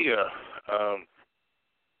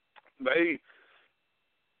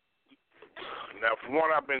now from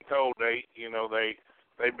what I've been told,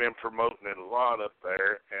 they've been promoting it a lot up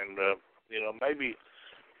there, and maybe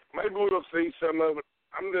we'll see some of it.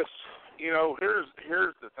 I'm just,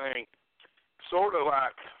 here's the thing. Sort of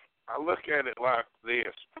like, I look at it like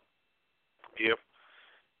this. If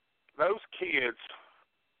those kids,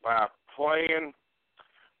 by playing,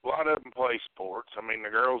 a lot of them play sports. I mean, the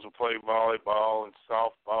girls will play volleyball and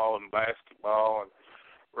softball and basketball and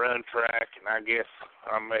run track, and I guess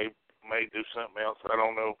I may do something else. I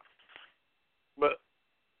don't know. But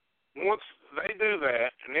once they do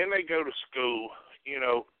that, and then they go to school,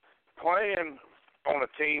 playing on a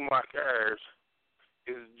team like ours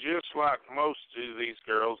is just like most of these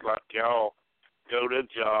girls, like y'all go to a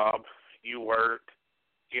job, you work,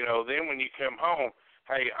 then when you come home,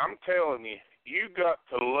 hey, I'm telling you, you got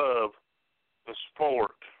to love the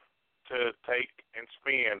sport to take and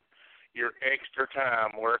spend your extra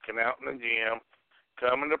time working out in the gym,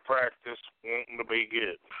 coming to practice, wanting to be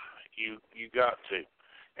good. You got to.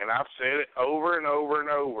 And I've said it over and over and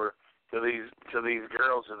over to these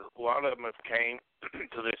girls, and a lot of them have came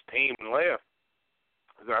to this team and left.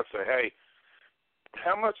 I say, hey,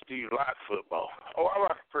 how much do you like football? Oh, I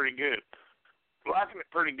like it pretty good. Liking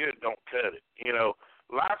it pretty good don't cut it.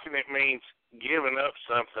 Liking it means giving up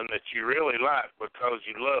something that you really like because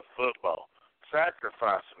you love football.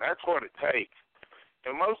 Sacrificing, that's what it takes.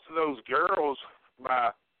 And most of those girls,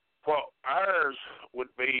 by what ours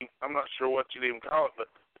would be, I'm not sure what you'd even call it, but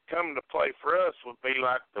coming to play for us would be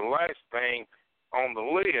like the last thing on the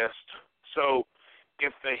list. So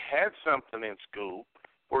if they had something in school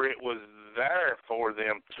where it was there for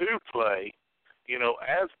them to play,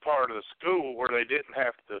 as part of the school, where they didn't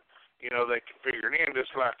have to, they could figure it in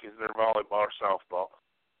just like as their volleyball or softball,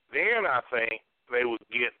 then I think they would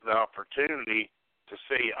get the opportunity to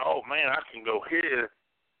see, oh, man, I can go here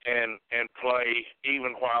and play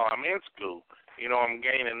even while I'm in school. I'm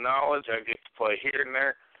gaining knowledge. I get to play here and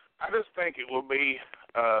there. I just think it will be,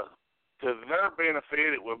 to their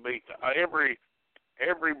benefit, it will be to every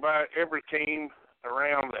team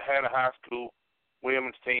around that had a high school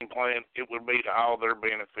women's team playing, it would be to all their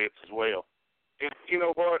benefits as well. You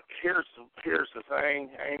know what? Here's the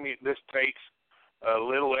thing, Amy. This takes a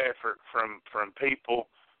little effort from people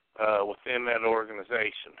within that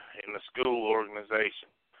organization, in the school organization,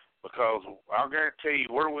 because I'll guarantee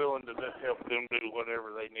you we're willing to help them do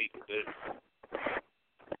whatever they need to do.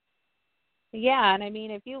 Yeah, and I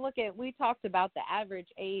mean, if you look at, we talked about the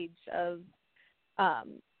average age of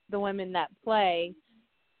the women that play,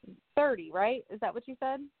 30, right? Is that what you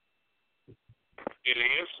said? It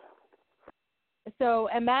is. So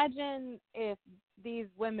imagine if these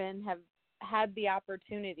women have had the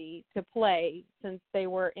opportunity to play since they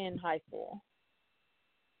were in high school.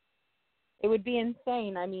 It would be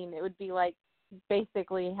insane. I mean, it would be like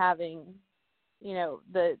basically having,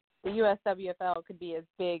 the USWFL could be as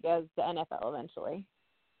big as the NFL eventually.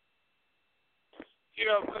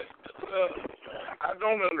 I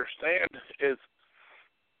don't understand is,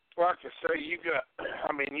 like I say, you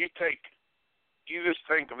just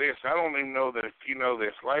think of this. I don't even know that if you know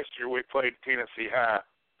this. Last year we played Tennessee High.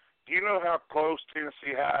 Do you know how close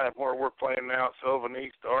Tennessee High and where we're playing now at Sylvan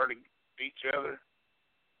East are to each other?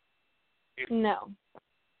 No.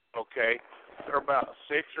 Okay. They're about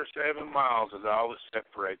 6 or 7 miles is all that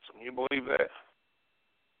separates them. You believe that?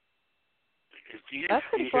 That's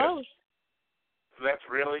pretty close. That's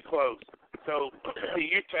really close. So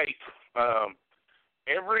you take I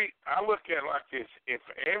look at it like this. If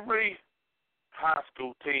every high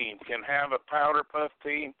school team can have a powder puff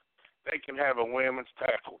team, they can have a women's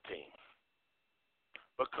tackle team.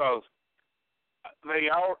 Because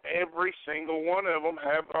every single one of them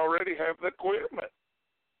already have the equipment.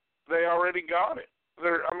 They already got it.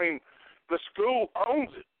 The school owns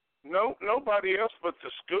it. Nobody else but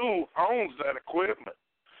the school owns that equipment.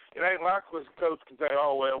 It ain't like the coach can say,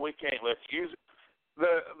 "Oh well, we can't let you use it."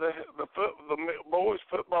 The boys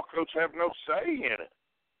football coach have no say in it.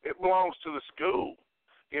 It belongs to the school.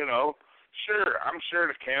 Sure, I'm sure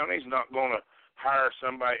the county's not going to hire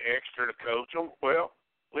somebody extra to coach them. Well,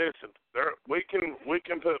 listen, we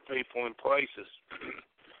can put people in places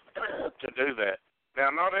to do that. Now,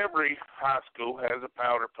 not every high school has a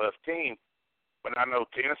powder puff team, but I know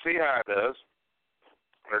Tennessee High does,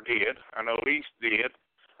 or did. I know East did.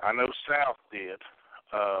 I know South did,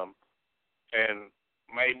 and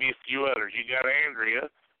maybe a few others. You got Andrea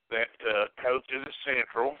that coaches at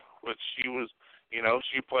Central, which she was,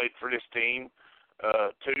 she played for this team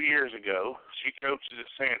 2 years ago. She coaches at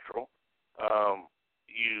Central.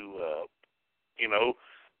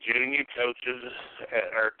 Junior coaches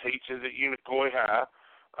or teaches at Unicoi High.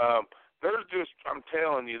 I'm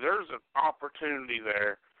telling you, there's an opportunity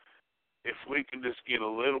there if we could just get a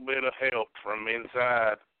little bit of help from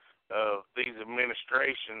inside of these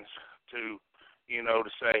administrations to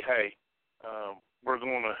say, hey, we're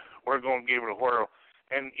gonna give it a whirl.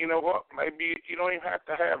 And you know what? Maybe you don't even have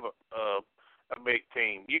to have a big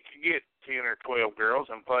team. You could get 10 or 12 girls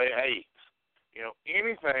and play eights.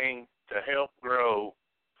 Anything to help grow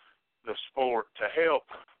the sport, to help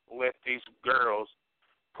let these girls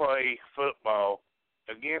play football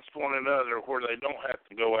against one another where they don't have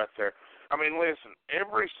to go out there. Listen, I ain't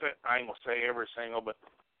going to say every single, but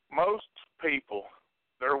most people,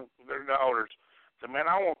 their daughters say, man,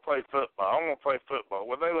 I want to play football. I want to play football.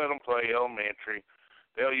 Well, they let them play elementary.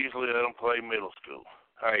 They'll usually let them play middle school.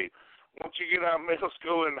 Hey, once you get out of middle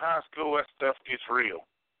school and high school, that stuff gets real.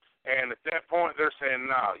 And at that point, they're saying,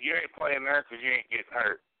 no, you ain't playing there because you ain't getting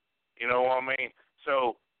hurt. You know what I mean?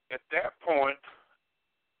 So at that point,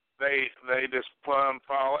 they just plumb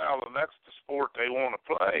fall out, and that's the sport they want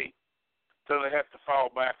to play. So they have to fall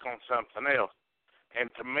back on something else. And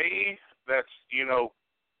to me, that's,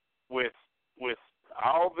 with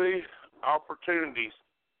all the opportunities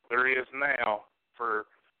there is now for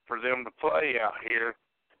them to play out here,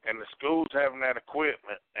 and the schools having that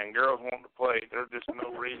equipment and girls wanting to play, there's just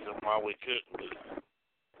no reason why we couldn't do that.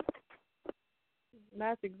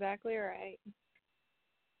 That's exactly right.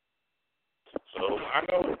 So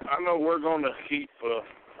I know we're going to keep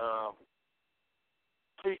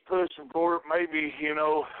pushing for it. Maybe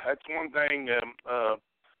that's one thing.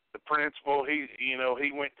 The principal, he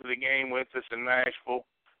went to the game with us in Nashville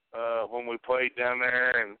when we played down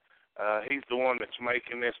there, and he's the one that's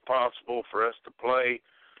making this possible for us to play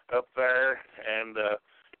up there. And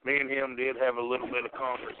me and him did have a little bit of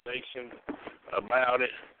conversation about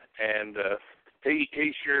it, and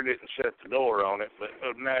he sure didn't shut the door on it, but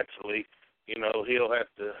naturally, he'll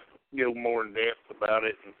have to go more in depth about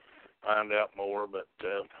it and find out more. But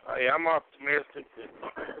hey, I'm optimistic that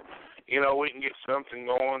we can get something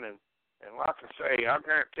going, and like I say, I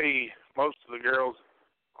guarantee most of the girls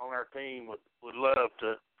on our team would love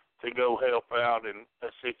to go help out in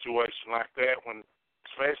a situation like that, when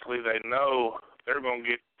especially they know they're going to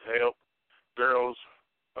get to help girls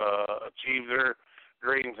achieve their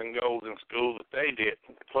dreams and goals in school that they did,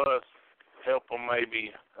 plus help them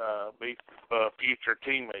maybe be future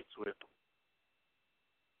teammates with them.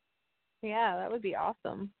 Yeah, that would be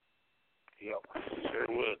awesome. Yep, sure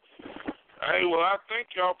would. Hey, well, I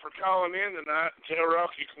thank y'all for calling in tonight. Tell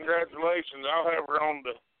Rocky congratulations. I'll have her on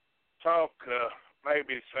to talk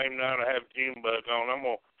maybe the same night I have Junebug on.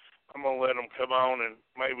 I'm gonna let them come on and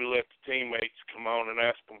maybe let the teammates come on and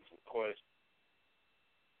ask them some questions.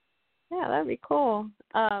 Yeah, that'd be cool.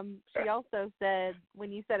 She also said,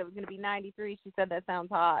 when you said it was going to be 93, she said that sounds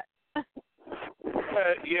hot.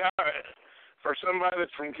 Yeah, for somebody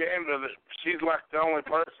that's from Canada, she's like the only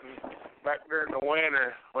person back there in the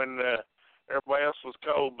winter when everybody else was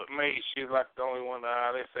cold but me. She's like the only one,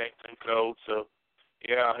 this ain't too cold. So,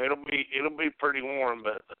 yeah, it'll be pretty warm,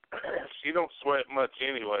 but she don't sweat much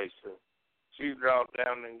anyway, so she's dropped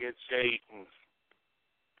down in good shape. And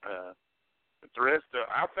but the rest of,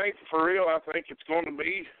 I think for real, I think it's going to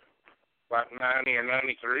be like 90 or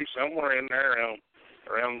 93, somewhere in there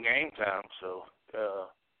around game time. So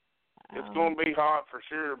it's going to be hot for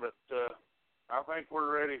sure, but I think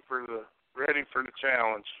we're ready for the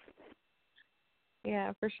challenge.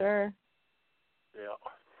 Yeah, for sure. Yeah.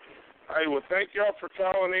 Hey, well, thank y'all for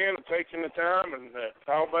calling in and taking the time, and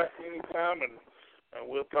call back anytime, and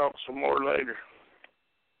we'll talk some more later.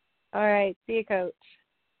 All right. See you, Coach.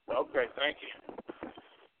 Okay, thank you.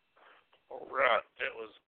 All right, that was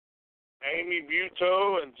Amy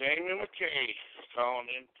Buteau and Jamie McKay calling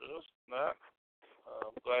in to us tonight.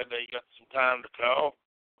 I'm glad they got some time to call.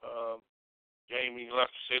 Jamie, like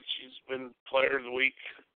I said, she's been Player of the Week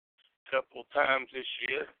a couple of times this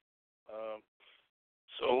year.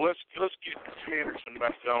 So let's get Henderson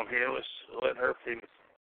back on here. Let's let her finish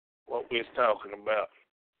what we was talking about.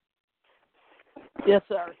 Yes,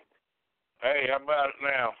 sir. Hey, how about it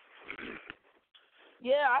now?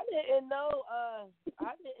 Yeah, I didn't know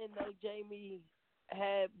Jamie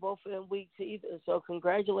had both of them weeks either. So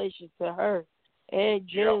congratulations to her and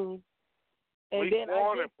June. Yep. And week then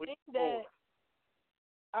one I just and seen that.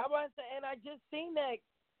 I just seen that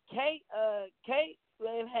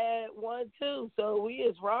Caitlin had one too. So we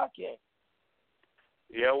is rocking.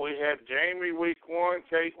 Yeah, we had Jamie week 1,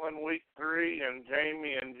 Caitlin week 3, and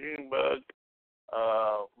Jamie and Junebug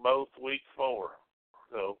both week 4.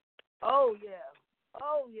 So. Oh yeah.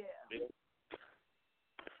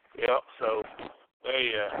 Yep. So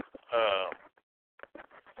they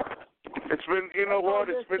it's been, you know what?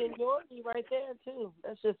 It's been seniority right there too.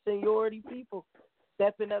 That's just seniority people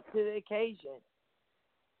stepping up to the occasion.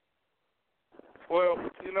 Well,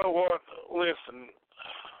 you know what? Listen,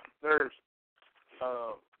 there's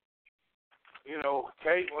you know,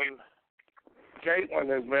 Caitlin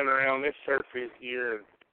has been around. This her 5th year,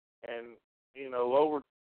 and you know, over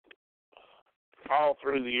all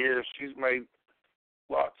through the years, she's made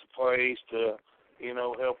lots of plays to, you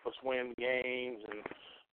know, help us win games and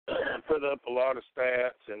put up a lot of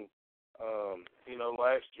stats. And you know,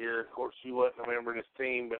 last year, of course, she wasn't a member of this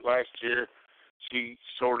team, but last year she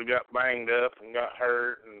sort of got banged up and got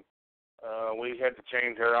hurt, and we had to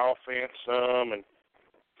change her offense some, and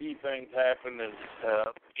a few things happened, and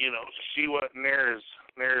you know, she wasn't near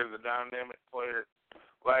the dynamic player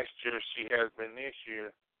last year she has been this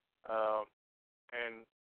year. And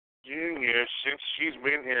Junior, since she's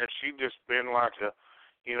been here, she just been like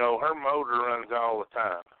you know, her motor runs all the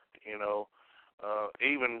time. You know,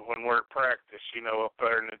 even when we're at practice, you know, up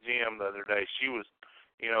there in the gym the other day, she was,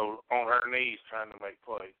 you know, on her knees trying to make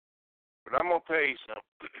plays. But I'm gonna tell you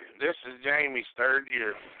something. This is Jamie's 3rd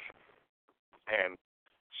year, and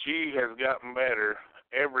she has gotten better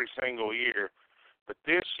every single year. But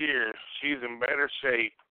this year, she's in better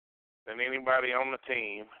shape than anybody on the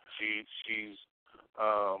team. She's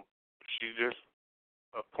just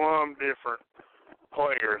a plumb different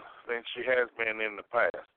player than she has been in the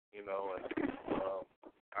past, you know. And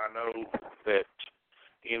I know that,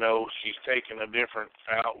 you know, she's taken a different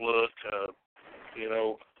outlook. You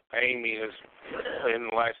know, Amy has, in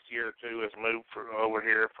the last year or two, has moved over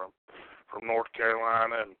here from North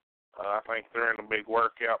Carolina, and I think they're in a big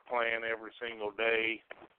workout plan every single day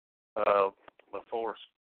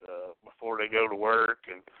before they go to work,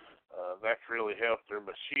 and that's really helped her.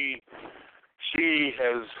 But she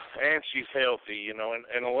has, and she's healthy, you know,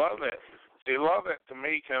 and a lot of that to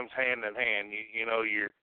me comes hand in hand. You know,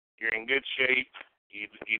 you're in good shape.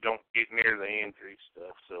 You don't get near the injury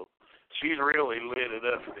stuff. So she's really lit it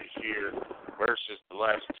up this year versus the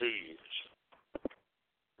last 2 years.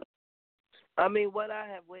 I mean, what I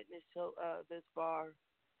have witnessed this far,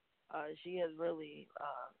 she has really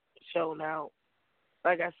shown out.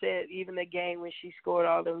 Like I said, even the game when she scored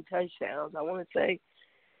all them touchdowns, I want to say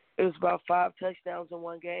it was about 5 touchdowns in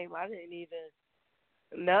one game. I didn't even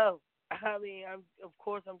know. I mean, I'm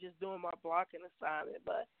just doing my blocking assignment,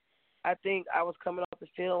 but I think I was coming off the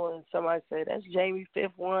field and somebody said, "That's Jamie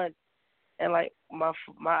 5th one," and like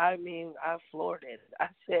I floored it. I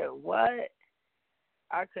said, "What?"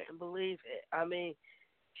 I couldn't believe it. I mean,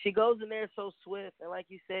 she goes in there so swift, and like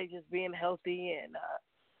you said, just being healthy and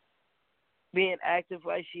being active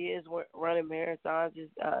like she is, running marathons, is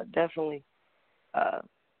definitely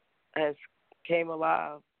has came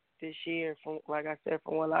alive this year. From like I said,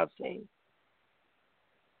 from what I've seen.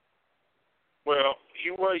 Well,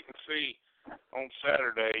 you wait and see on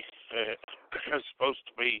Saturday. It's supposed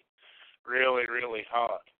to be really, really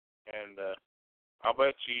hot, and I'll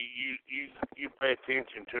bet you pay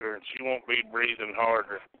attention to her, and she won't be breathing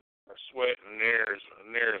harder or sweating near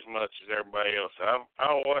as much as everybody else.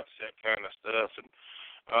 I'll watch that kind of stuff, and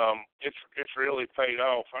it's really paid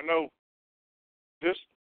off. I know.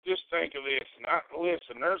 Just think of this.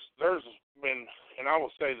 Listen, there's been, and I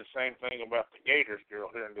will say the same thing about the Gators girl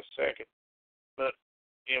here in just a second. But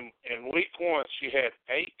in week 1, she had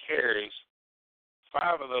 8 carries.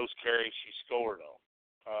 5 of those carries she scored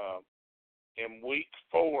on. in week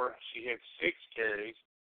 4, she had 6 carries,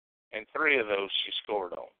 and 3 of those she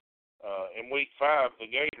scored on. In week 5, the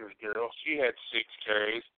Gators girl, she had 6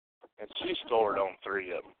 carries, and she scored on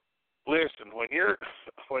 3 of them. Listen, when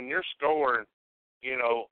you're scoring, you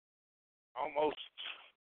know, almost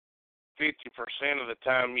 50% of the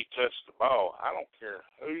time you touch the ball, I don't care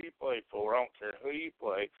who you play for, I don't care who you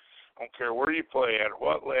play, I don't care where you play at, or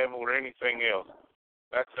what level, or anything else.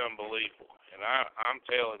 That's unbelievable. And I'm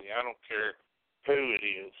telling you, I don't care who it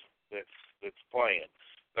is that's playing.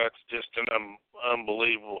 That's just an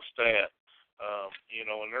unbelievable stat. You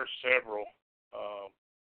know, and there's several.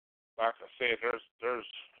 Like I said, there's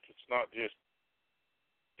it's not just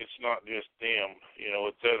them. You know,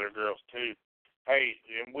 it's other girls too. Hey,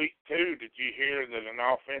 in week 2, did you hear that an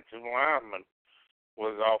offensive lineman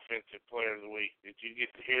was Offensive Player of the Week? Did you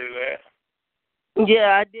get to hear that?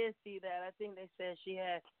 Yeah, I did see that. I think they said she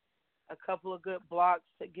had a couple of good blocks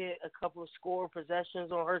to get a couple of score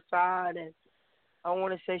possessions on her side, and I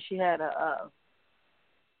want to say she had I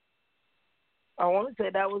want to say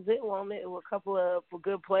that was it, wasn't it? A couple of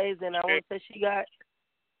good plays, and I want to say she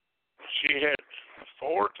had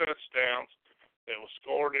 4 touchdowns that was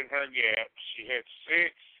scored in her gap. She had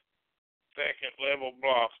 6 second-level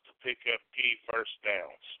blocks to pick up key first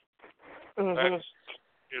downs. Mm-hmm. That's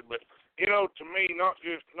good, but you know, to me, not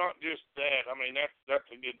just that. I mean,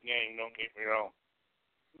 that's a good game. Don't get me wrong,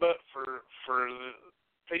 but for the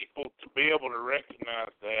people to be able to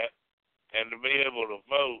recognize that and to be able to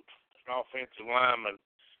vote an offensive lineman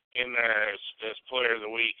in there as Player of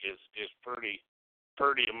the Week is pretty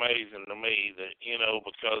amazing to me. That, you know,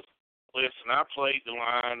 because listen, I played the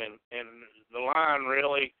line, and the line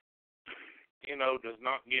really, you know, does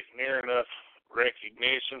not get near enough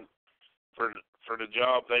recognition for the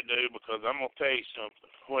job they do, because I'm gonna tell you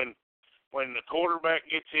something. When the quarterback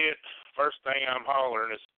gets hit, first thing I'm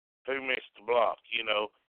hollering is who missed the block. You know,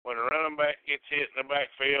 when a running back gets hit in the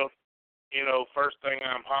backfield, you know, first thing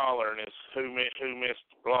I'm hollering is who missed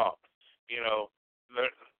the block. You know,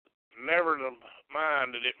 never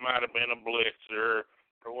mind that it might have been a blitz or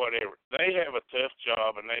whatever. They have a tough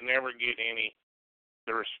job, and they never get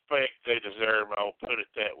the respect they deserve. I'll put it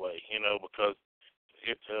that way. You know, because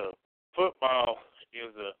it's football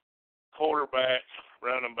is a quarterback,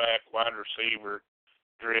 running back, wide receiver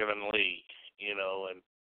driven league. You know, and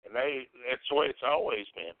that's the way it's always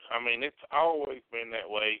been. I mean, it's always been that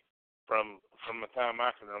way from the time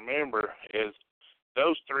I can remember. Is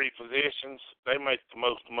those 3 positions, they make the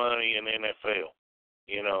most money in the NFL.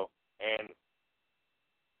 You know, and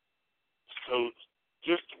so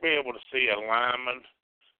just to be able to see an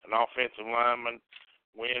offensive lineman,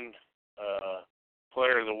 win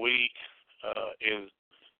Player of the Week is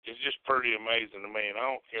just pretty amazing to me. And I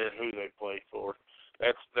don't care who they play for.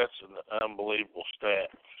 That's an unbelievable stat.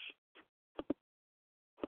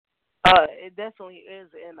 It definitely is,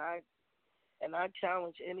 and I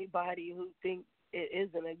challenge anybody who thinks it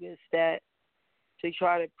isn't a good stat to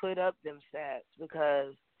try to put up them stats,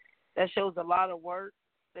 because that shows a lot of work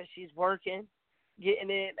that she's working, getting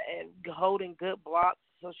it and holding good blocks.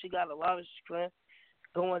 So she got a lot of strength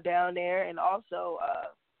going down there, and also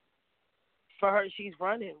for her, she's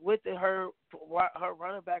running with her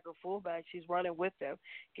running back or fullback. She's running with them,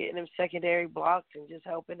 getting them secondary blocks and just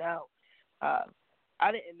helping out.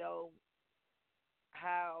 I didn't know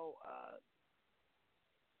how.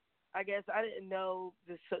 I guess I didn't know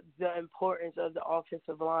the importance of the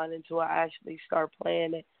offensive line until I actually started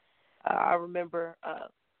playing it. I remember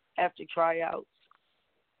after tryouts,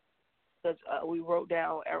 because we wrote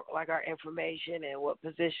down like our information and what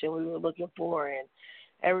position we were looking for and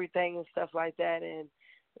everything and stuff like that. And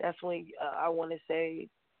that's when I want to say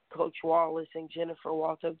Coach Wallace and Jennifer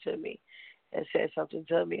walked up to me and said something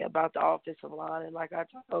to me about the offensive line. And like I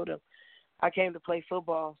told them, I came to play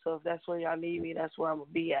football, so if that's where y'all need me, that's where I'm going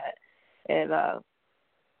to be at. And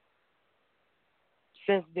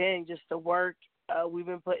since then, just the work we've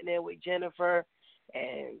been putting in with Jennifer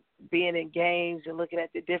and being in games and looking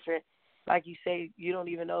at the different, like you say, you don't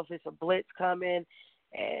even know if it's a blitz coming,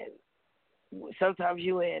 and sometimes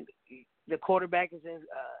the quarterback is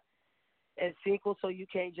in sync, so you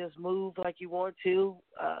can't just move like you want to.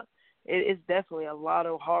 It's definitely a lot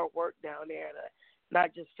of hard work down there,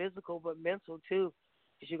 not just physical but mental too,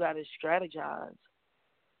 because you got to strategize.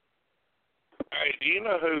 Hey, do you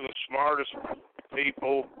know who the smartest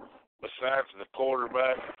people besides the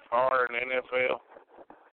quarterback are in the NFL?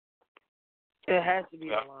 It has to be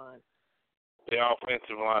the line. The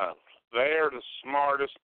offensive line. They're the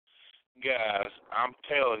smartest guys. I'm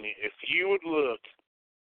telling you, if you would look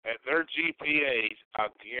at their GPAs, I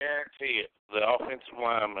guarantee it, the offensive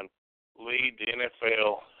linemen lead the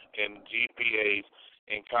NFL and GPAs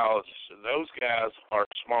in colleges. So those guys are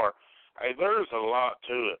smart. Hey, there's a lot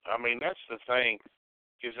to it. I mean, that's the thing,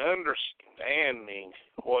 is understanding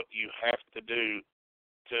what you have to do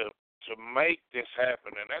to make this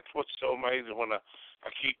happen. And that's what's so amazing when I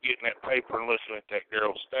keep getting that paper and looking at that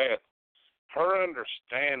girl's stats. Her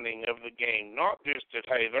understanding of the game, not just that,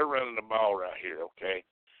 hey, they're running the ball right here, okay?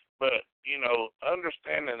 But,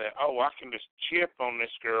 understanding that, I can just chip on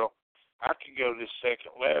this girl. I can go to this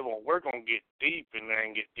second level. We're going to get deep in there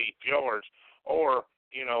and get deep yards. Or,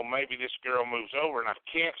 maybe this girl moves over and I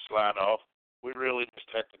can't slide off. We really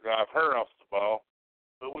just have to drive her off the ball.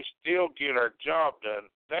 But we still get our job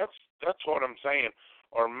done. That's what I'm saying.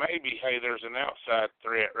 Or maybe, hey, there's an outside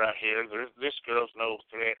threat right here. This girl's no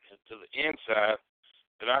threat to the inside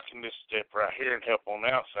that I can just step right here and help on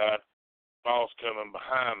the outside. Ball's coming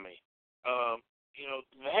behind me.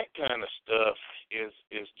 That kind of stuff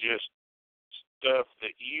is just stuff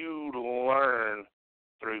that you learn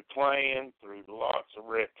through playing, through lots of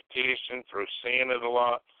repetition, through seeing it a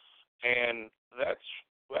lot. And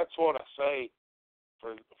that's what I say.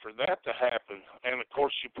 For that to happen, and of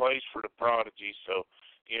course she plays for the Prodigy, so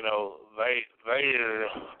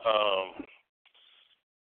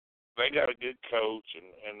they got a good coach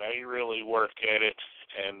and they really work at it,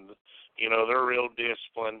 and they're real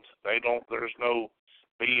disciplined. There's no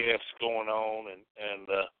BS going on, and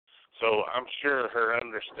so I'm sure her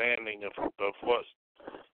understanding of what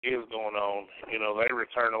is going on. They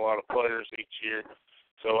return a lot of players each year,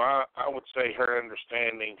 so I would say her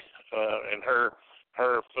understanding and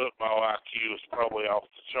her football IQ is probably off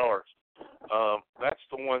the charts. That's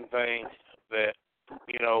the one thing that,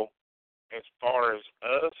 as far as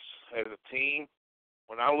us as a team,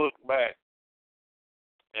 when I look back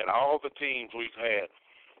at all the teams we've had,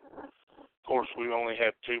 of course, we only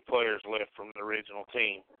have 2 players left from the original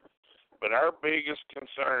team. But our biggest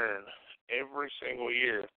concern every single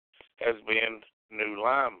year has been new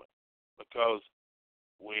linemen, because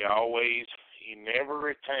you never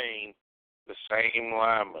retain the same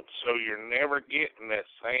lineman. So you're never getting that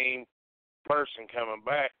same person coming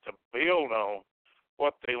back to build on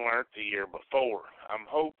what they learned the year before. I'm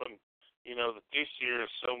hoping, that this year is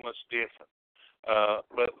so much different.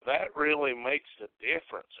 But that really makes a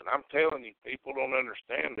difference. And I'm telling you, people don't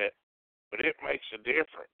understand that, but it makes a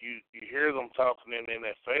difference. You hear them talking in the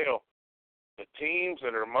NFL. The teams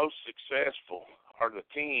that are most successful are the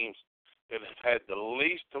teams that have had the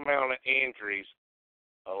least amount of injuries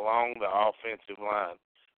along the offensive line.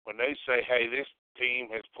 When they say, hey, this team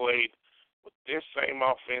has played with this same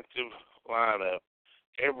offensive lineup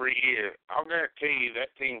every year, I'll guarantee you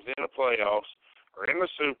that team's in the playoffs or in the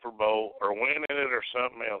Super Bowl or winning it or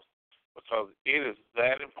something else, because it is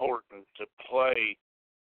that important to play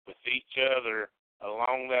with each other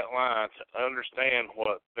along that line to understand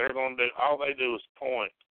what they're going to do. All they do is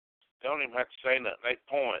point. They don't even have to say nothing. They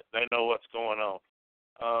point. They know what's going on.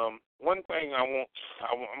 One thing I'm going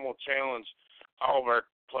to challenge all of our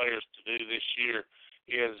players to do this year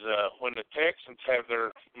is when the Texans have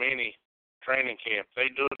their mini training camp, they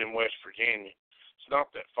do it in West Virginia. It's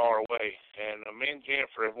not that far away. And me and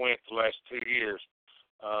Jennifer have went the last 2 years.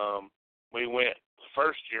 We went the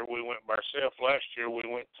first year, we went by ourselves. Last year, we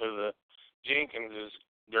went to the Jenkins'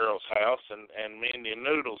 girls' house, and Mindy and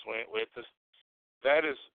Noodles went with us. That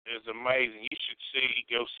is amazing. You should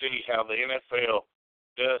go see how the NFL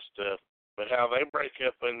does stuff, but how they break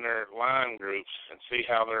up in their line groups and see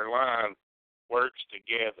how their line works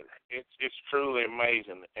together. It's truly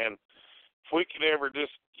amazing. And if we could ever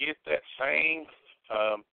just get that same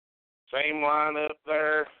line up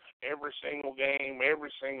there every single game,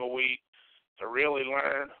 every single week to really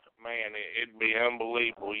learn, man, it'd be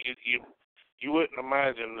unbelievable. You wouldn't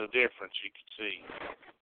imagine the difference you could see.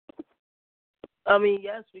 I mean,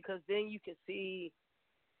 yes, because then you can see,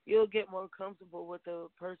 you'll get more comfortable with the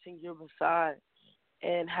person you're beside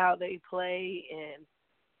and how they play,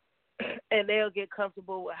 and they'll get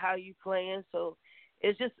comfortable with how you playing. So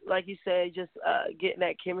it's just, like you said, just getting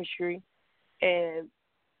that chemistry and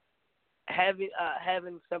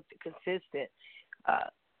having something consistent.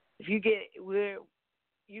 If you get where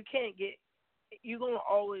you can't get, you're going to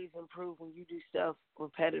always improve when you do stuff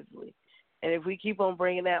repetitively. And if we keep on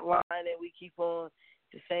bringing that line and we keep on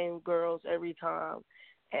the same girls every time,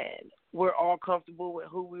 and we're all comfortable with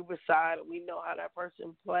who we beside and we know how that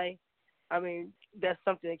person play, I mean, that's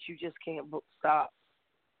something that you just can't stop.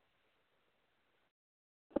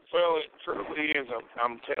 Well, it truly is.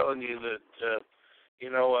 I'm telling you that,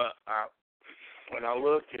 when I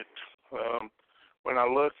look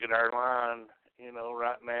at our line,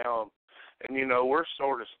 right now, and we're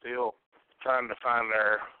sort of still trying to find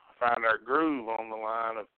our groove on the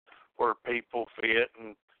line of where people fit,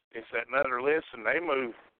 and it's that another listen. They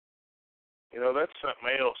move. That's something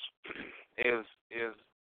else. Is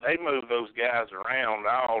they move those guys around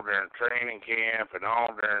all during training camp and all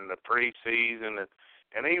during the preseason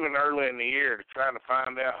and even early in the year to try to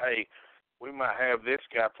find out, hey, we might have this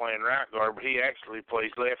guy playing right guard, but he actually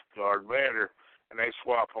plays left guard better, and they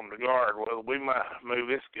swap on the guard. Well, we might move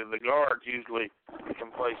this guy. The guards usually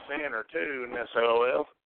can play center too, and they say, oh, well,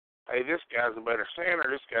 hey, this guy's a better center,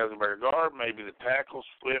 this guy's a better guard, maybe the tackles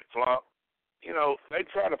flip-flop. They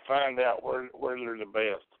try to find out where they're the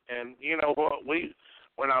best. And you know what,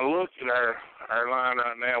 when I look at our line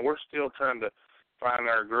right now, we're still trying to find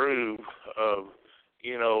our groove of,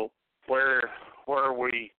 where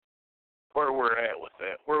we're at with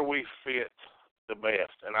that, where we fit the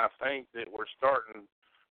best. And I think that we're starting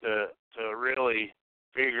to really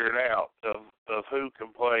figure it out of who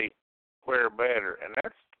can play where better. And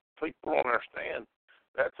that's, people don't understand.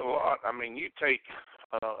 That's a lot. I mean, you take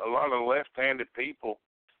a lot of left-handed people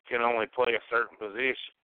can only play a certain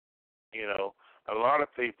position. A lot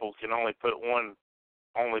of people can only put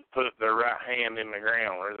their right hand in the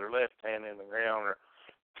ground or their left hand in the ground, or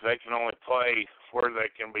they can only play where they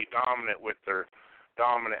can be dominant with their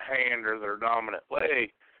dominant hand or their dominant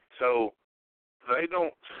leg. So they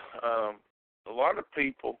don't. A lot of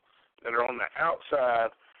people that are on the outside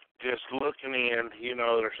just looking in,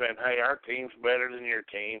 they're saying, "Hey, our team's better than your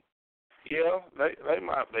team." Yeah, they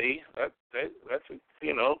might be. That's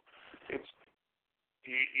it's.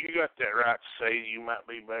 You got that right to say you might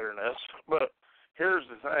be better than us, but here's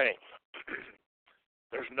the thing.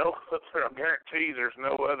 I guarantee there's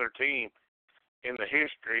no other team in the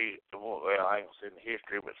history, well, I ain't saying the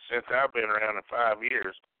history, but since I've been around in 5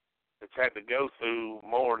 years, that's had to go through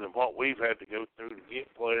more than what we've had to go through to get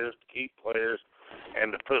players, to keep players,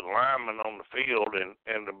 and to put linemen on the field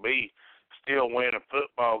and to be still winning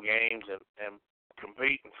football games and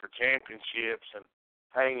competing for championships and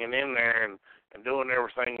hanging in there and doing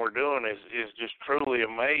everything we're doing is just truly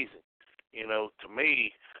amazing, to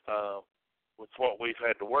me, with what we've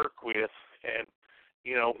had to work with. And,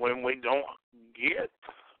 when we don't get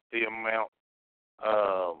the amount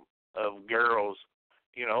of girls,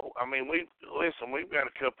 we've got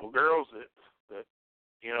a couple of girls that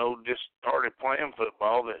just started playing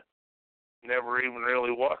football that never even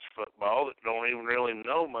really watched football, that don't even really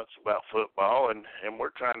know much about football, and we're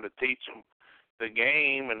trying to teach them the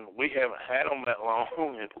game, and we haven't had them that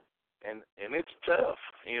long, and it's tough.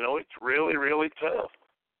 It's really, really tough.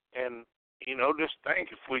 And just think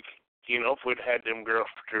if we'd had them girls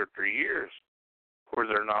for 2 or 3 years, where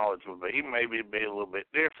their knowledge would be, maybe it'd be a little bit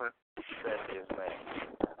different than it is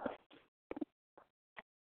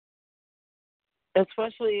now.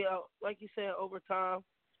 Especially, like you said, over time,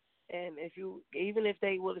 and even if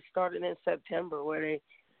they would have started in September, when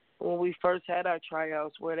we first had our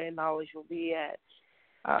tryouts, where their knowledge will be at.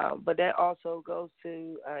 But that also goes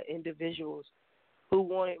to individuals who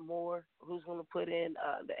want it more, who's going to put in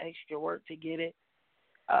the extra work to get it,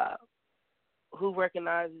 who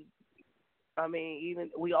recognizes, even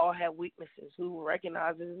we all have weaknesses, who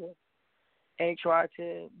recognizes them and try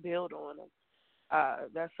to build on them.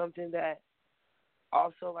 That's something that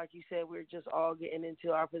also, like you said, we're just all getting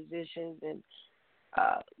into our positions and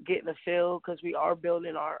getting a feel, because we are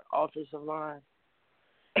building our offensive line.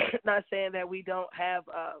 Not saying that we don't have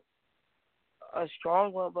a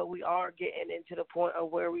strong one, but we are getting into the point of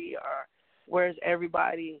where we are, whereas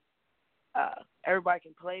everybody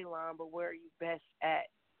can play line, but where are you best at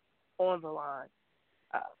on the line?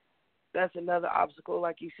 That's another obstacle,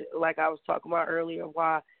 like you said, like I was talking about earlier,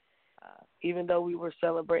 why even though we were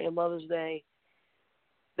celebrating Mother's Day,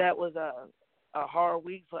 that was a hard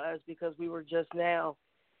week for us, because we were just now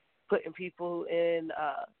putting people in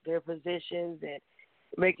their positions and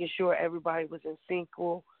making sure everybody was in sync.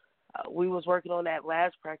 We was working on that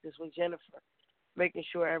last practice with Jennifer, making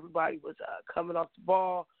sure everybody was coming off the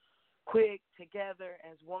ball quick, together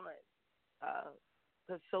as one,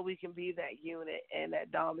 so we can be that unit and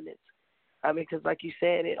that dominance. Because like you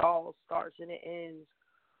said, it all starts and it ends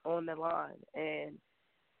on the line, and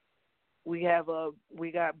we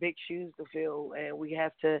got big shoes to fill, and we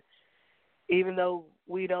have to, even though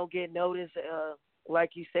we don't get noticed,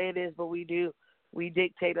 like you say it is, but we do. We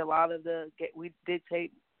dictate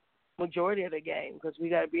majority of the game, because we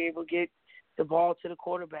got to be able to get the ball to the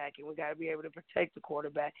quarterback, and we got to be able to protect the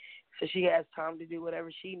quarterback so she has time to do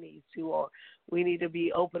whatever she needs to, or we need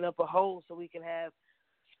to open up a hole so we can have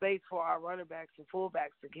space for our running backs and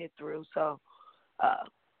fullbacks to get through. So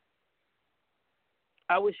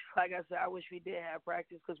I wish we did have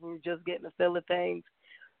practice, because we were just getting the feel of things.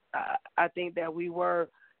 I think that we were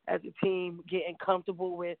as a team, getting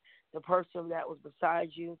comfortable with the person that was beside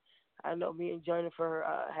you. I know me and Jennifer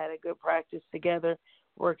had a good practice together,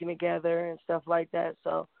 working together and stuff like that.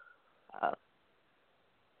 So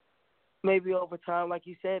maybe over time, like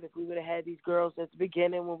you said, if we would have had these girls at the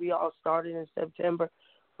beginning when we all started in September,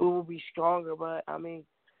 we will be stronger. But, I mean,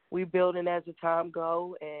 we building as the time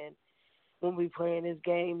go, and we'll be playing this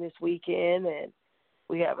game this weekend, and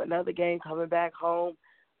we have another game coming back home.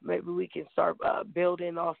 Maybe we can start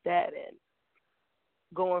building off that and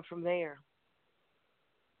going from there.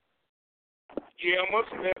 Yeah, I'm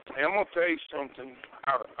gonna tell you something.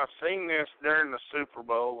 I seen this during the Super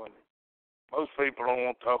Bowl, and most people don't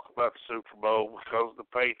want to talk about the Super Bowl because the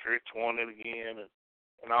Patriots won it again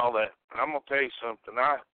and all that. But I'm gonna tell you something.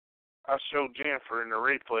 I showed Jennifer in the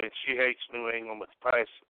replay, and she hates New England with the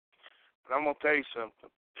passing. But I'm gonna tell you something.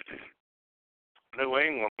 New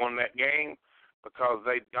England won that game because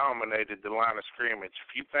they dominated the line of scrimmage.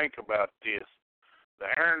 If you think about this, the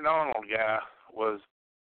Aaron Donald guy was,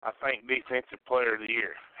 I think, Defensive Player of the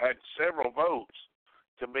Year. Had several votes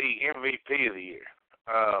to be MVP of the year.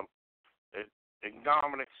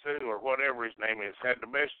 Dominic Sue, or whatever his name is, had the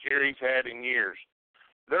best year he's had in years.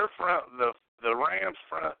 Their the Rams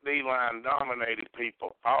front D-line dominated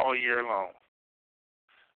people all year long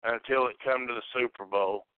until it come to the Super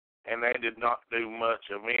Bowl, and they did not do much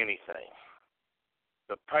of anything.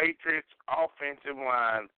 The Patriots' offensive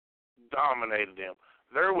line dominated them.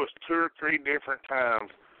 There was 2 or 3 different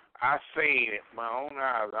times I seen it with my own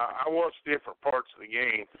eyes. I watched different parts of the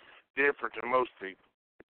game, different than most people.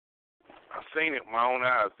 I seen it with my own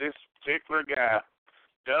eyes. This particular guy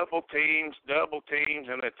double teams,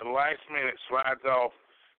 and at the last minute slides off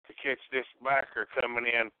to catch this backer coming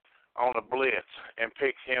in on a blitz and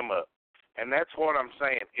picks him up. And that's what I'm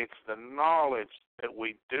saying. It's the knowledge that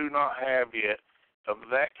we do not have yet of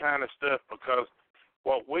that kind of stuff, because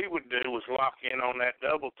what we would do was lock in on that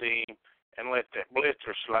double team and let that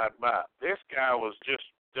blitzer slide by. This guy was just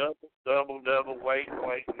double, wait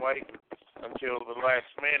until the last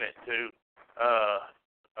minute to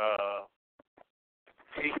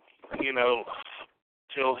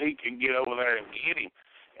till he could get over there and get him.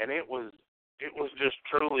 And it was just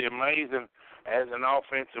truly amazing as an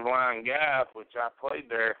offensive line guy, which I played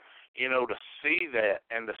there, to see that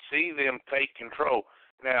and to see them take control.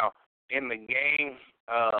 Now, in the game,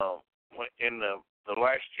 in the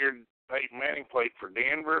last year, Peyton Manning played for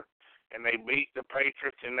Denver, and they beat the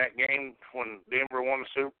Patriots in that game when Denver won the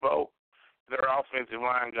Super Bowl. Their offensive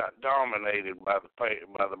line got dominated by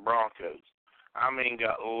the Broncos. I mean,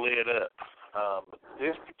 got lit up. But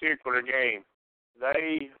this particular game,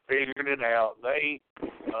 they figured it out. They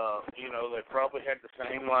probably had the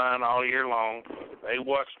same line all year long. They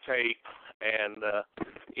watched tape, and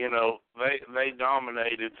they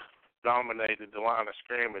dominated the line of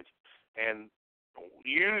scrimmage. And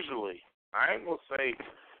usually, I ain't gonna say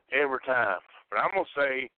every time, but I'm gonna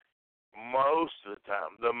say most of the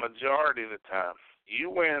time, the majority of the time, you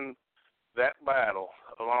win that battle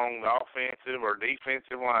along the offensive or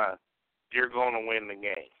defensive line, you're going to win the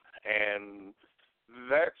game. And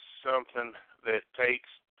that's something that takes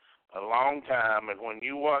a long time. And when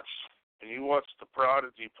you watch the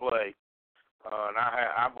Prodigy play, and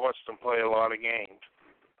I've watched them play a lot of games,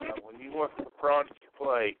 when you watch the Prodigy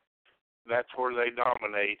play, that's where they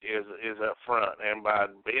dominate is up front. And by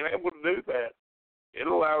being able to do that, it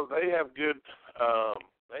allows they have good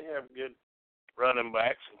running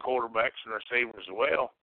backs and quarterbacks and receivers as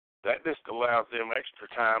well. That just allows them extra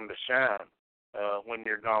time to shine when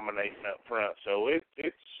you're dominating up front. So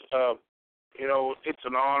it's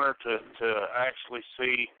an honor to actually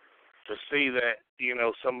see that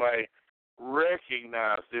somebody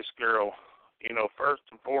recognize this girl. First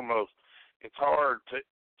and foremost, it's hard to.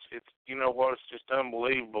 It's it's just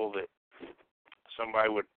unbelievable that somebody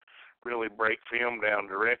would really break film down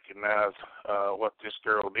to recognize what this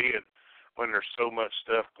girl did when there's so much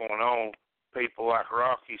stuff going on. People like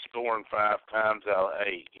Rocky scoring 5 times out of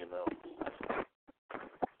 8,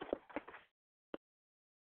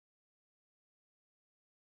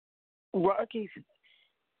 Rockies,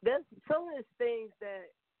 that's some of the things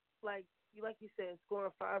that, like you said,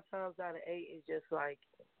 scoring 5 times out of 8 is just like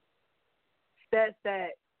stats that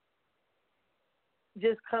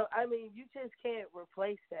just come. I mean, you just can't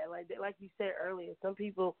replace that. Like you said earlier, some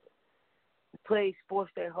people play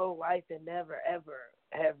sports their whole life and never ever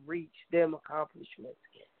have reached them accomplishments,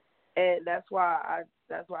 and that's why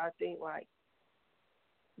I think like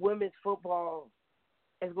women's football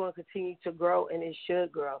is going to continue to grow, and it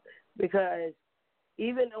should grow, because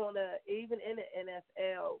even in the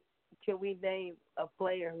NFL, can we name a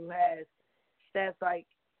player who has stats like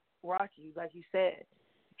Rocky, like you said,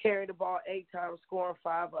 carrying the ball 8 times, scoring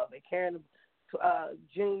 5 of it. Carrying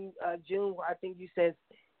June, I think you said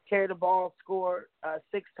carried the ball, scored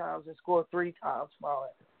 6 times, and scored 3 times for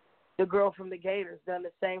it. The girl from the Gators done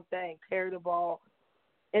the same thing, carried the ball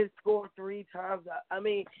and scored 3 times. I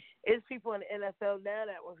mean, it's people in the NFL now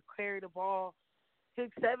that will carry the ball 6,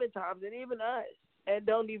 7 times, and even us, and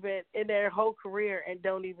don't even in their whole career and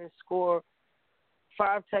don't even score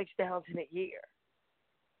 5 touchdowns in a year,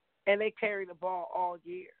 and they carry the ball all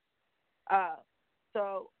year.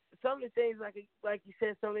 So some of the things, like you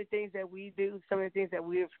said, some of the things that we do, some of the things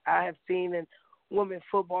that I have seen in women's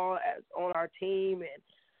football as on our team, and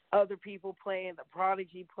other people playing, the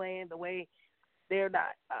prodigy playing, the way they're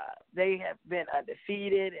not, they have been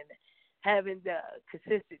undefeated and having the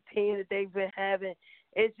consistent team that they've been having.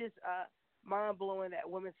 It's just mind blowing that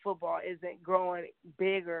women's football isn't growing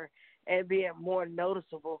bigger and being more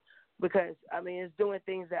noticeable, because I mean it's doing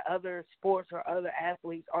things that other sports or other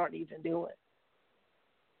athletes aren't even doing.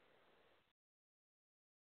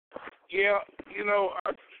 Yeah,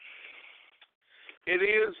 it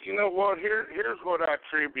is. You know what? Here's what I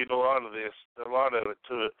attribute a lot of it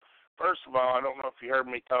to it. First of all, I don't know if you heard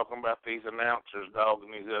me talking about these announcers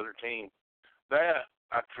dogging these other teams. That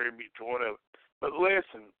I attribute to one of it. But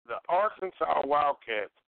listen, the Arkansas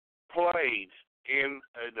Wildcats played in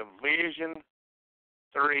a Division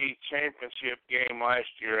III championship game last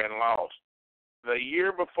year and lost. The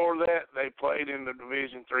year before that, they played in the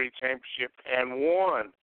Division III championship and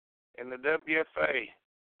won in the WFA.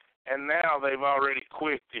 And now they've already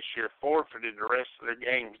quit this year, forfeited the rest of their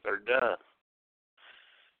games. They're done.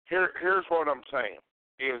 Here's what I'm saying,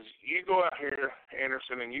 is you go out here,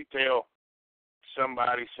 Anderson, and you tell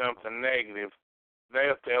somebody something negative,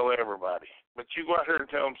 they'll tell everybody. But you go out here and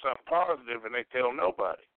tell them something positive, and they tell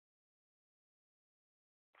nobody.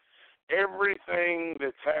 Everything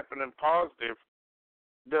that's happening positive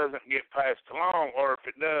doesn't get passed along, or if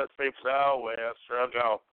it does, people say, oh, well, shrug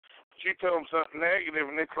off. But you tell them something negative,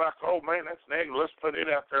 and it's like, oh, man, that's negative. Let's put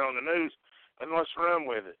it out there on the news, and let's run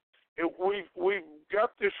with it. We've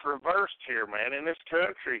got this reversed here, man, in this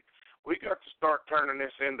country. We got to start turning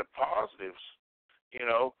this into positives,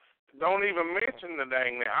 Don't even mention the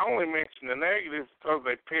dang. I only mention the negatives because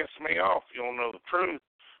they piss me off. You don't know the truth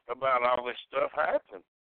about all this stuff happening.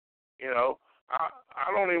 I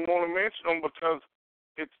don't even want to mention them because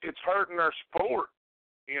it's hurting our sport.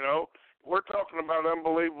 We're talking about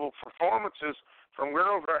unbelievable performances from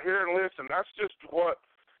girls right here, and listen, that's just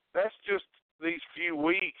these few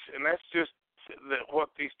weeks, and that's just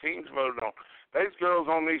what these teams voted on. These girls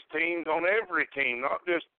on these teams, on every team, not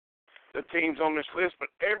just the teams on this list, but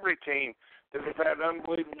every team that have had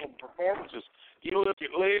unbelievable performances. You look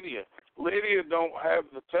at Lydia. Lydia don't have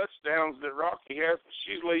the touchdowns that Rocky has, but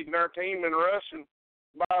she's leading our team in rushing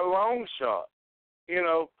by a long shot.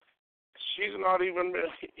 She's not even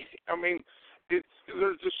 – I mean,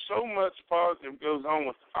 there's just so much positive goes on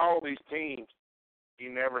with all these teams.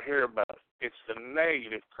 You never hear about it. It's the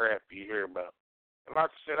negative crap you hear about. And like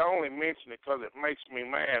I said, I only mention it because it makes me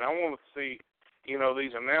mad. I want to see,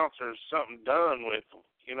 these announcers, something done with them.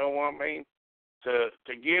 You know what I mean? To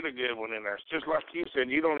get a good one in there. It's just like you said,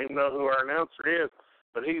 you don't even know who our announcer is,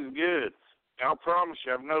 but he's good. And I'll promise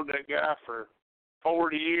you, I've known that guy for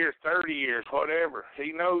 40 years, 30 years, whatever.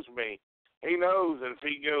 He knows me. He knows that if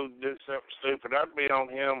he goes do something stupid, I'd be on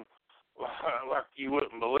him like you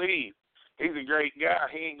wouldn't believe. He's a great guy.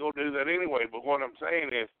 He ain't going to do that anyway. But what I'm saying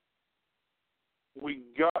is we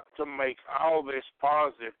got to make all this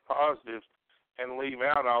positive and leave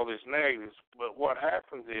out all this negatives. But what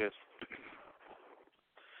happens is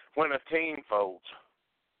when a team folds,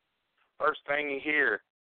 first thing you hear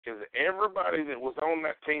is that everybody that was on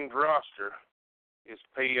that team's roster is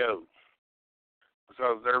PO'd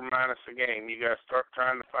because they're minus a game. You got to start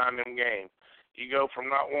trying to find them games. You go from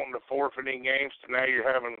not wanting to forfeit any games to now you're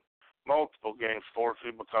having multiple games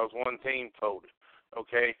forfeited because one team folded,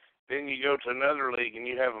 okay? Then you go to another league and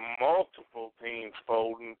you have multiple teams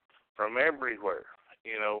folding from everywhere,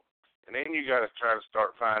 and then you got to try to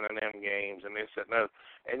start finding them games and this and that.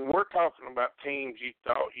 And we're talking about teams you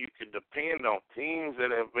thought you could depend on, teams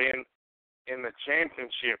that have been in the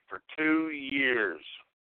championship for 2 years.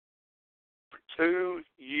 For 2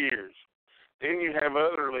 years. Then you have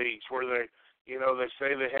other leagues where they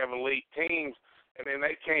say they have elite teams, and then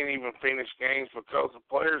they can't even finish games because the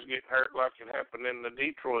players get hurt like it happened in the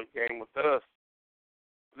Detroit game with us.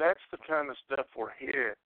 That's the kind of stuff we're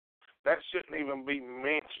hearing. That shouldn't even be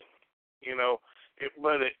mentioned,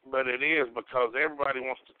 but it is because everybody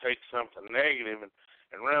wants to take something negative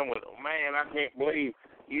and run with it. Man, I can't believe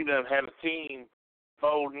you done had a team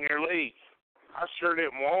fold in your league. I sure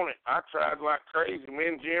didn't want it. I tried like crazy. Me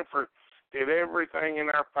and Jennifer did everything in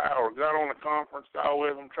our power. Got on a conference call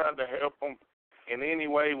with them, tried to help them in any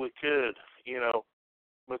way we could,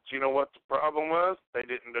 But you know what the problem was? They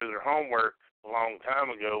didn't do their homework a long time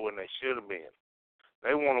ago when they should have been.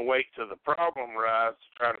 They want to wait till the problem arises to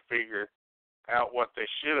try to figure out what they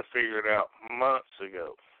should have figured out months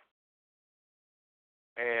ago.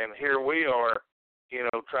 And here we are,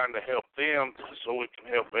 trying to help them so we can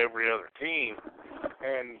help every other team.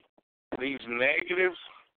 And these negatives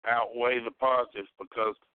outweigh the positives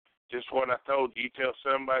because just what I told you, you tell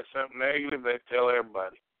somebody something negative, they tell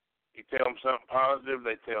everybody. You tell them something positive,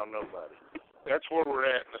 they tell nobody. That's where we're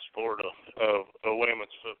at in the sport of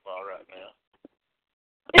women's football right now.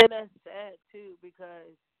 And that's sad, too,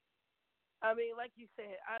 because, like you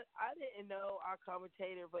said, I didn't know our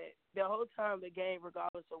commentator, but the whole time the game,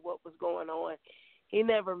 regardless of what was going on, he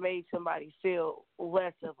never made somebody feel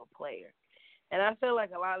less of a player. And I feel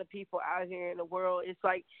like a lot of people out here in the world, it's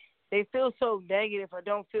like they feel so negative or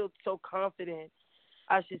don't feel so confident,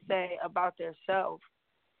 I should say, about themselves.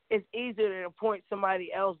 It's easier to point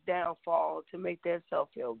somebody else's downfall to make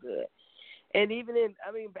themselves feel good. And even in,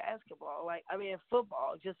 basketball, in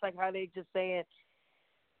football, just like how they just saying,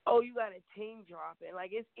 oh, you got a team dropping.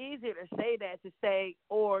 Like, it's easier to say that to say,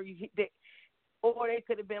 or they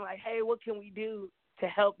could have been like, hey, what can we do to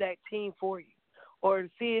help that team for you? Or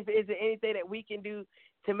see if is there anything that we can do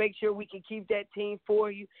to make sure we can keep that team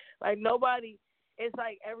for you. Like, nobody, it's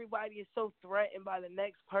like everybody is so threatened by the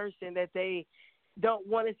next person that they don't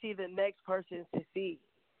want to see the next person succeed.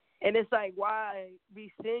 And it's like, why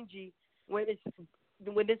be stingy when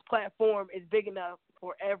this platform is big enough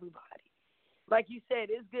for everybody? Like you said,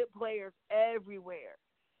 there's good players everywhere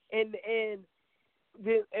in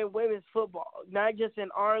women's football, not just in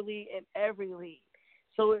our league, in every league.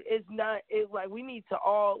 So it's like we need to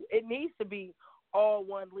it needs to be all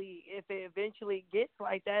one league. If it eventually gets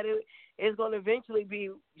like that, it's going to eventually be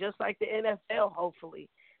just like the NFL, hopefully.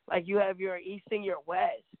 Like you have your East and your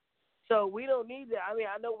West. So we don't need that.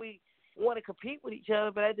 I know we want to compete with each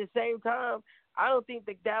other, but at the same time, I don't think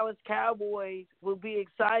the Dallas Cowboys will be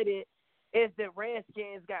excited if the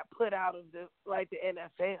Redskins got put out of the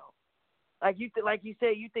NFL. Like you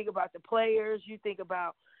said, you think about the players, you think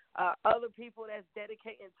about other people that's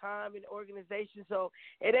dedicating time in the organization. So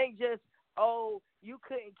it ain't just, oh, you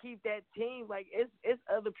couldn't keep that team. Like it's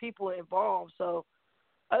other people involved. So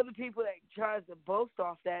other people that tries to boast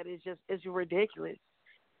off that it's ridiculous.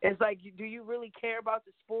 It's like, do you really care about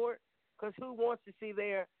the sport? Because who wants to see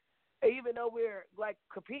even though we're like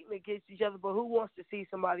competing against each other, but who wants to see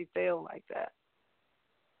somebody fail like that?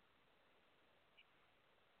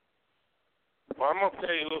 Well, I'm going to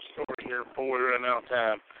tell you a little story here before we run out of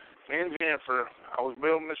time. Me and Jennifer, I was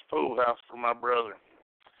building this pool house for my brother.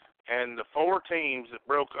 And the 4 teams that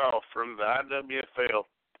broke off from the IWFL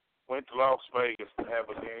went to Las Vegas to have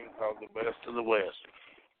a game called the Best of the West.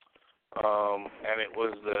 And it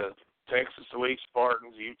was the Texas Elite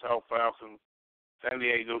Spartans, Utah Falcons, San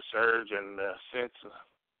Diego Surge, and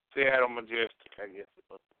Seattle Majestic, I guess it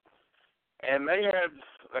was. And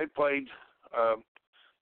they played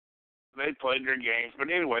their games. But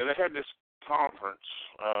anyway, they had this conference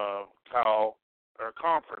call or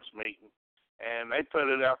conference meeting, and they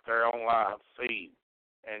put it out there on live feed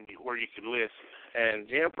and where you could listen. And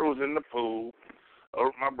Jennifer was in the pool over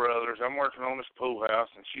at my brother's. I'm working on this pool house,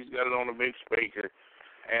 and she's got it on a big speaker,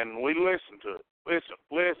 and we listened to it.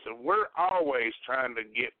 Listen, we're always trying to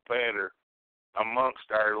get better amongst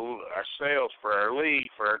ourselves, for our league,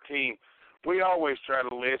 for our team. We always try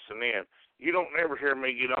to listen in. You don't never hear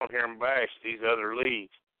me get on here and bash these other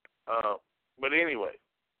leagues. But anyway,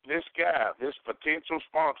 this guy, this potential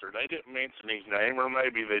sponsor, they didn't mention his name, or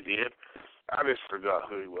maybe they did. I just forgot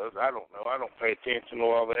who he was. I don't know. I don't pay attention to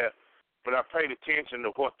all that. But I paid attention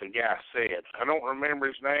to what the guy said. I don't remember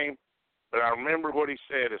his name, but I remember what he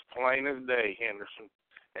said as plain as day, Henderson.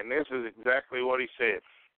 And this is exactly what he said.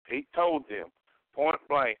 He told them, point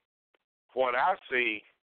blank, what I see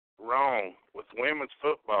wrong with women's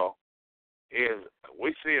football is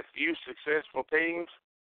we see a few successful teams,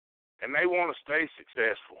 and they want to stay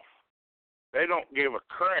successful. They don't give a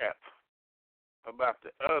crap about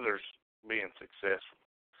the others being successful.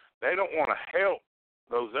 They don't want to help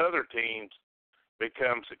those other teams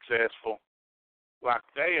become successful like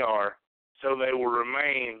they are, so they will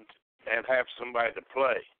remain and have somebody to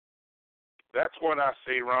play. That's what I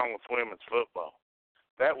see wrong with women's football.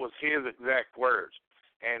 That was his exact words.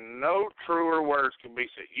 And no truer words can be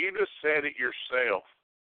said. You just said it yourself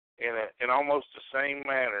in almost the same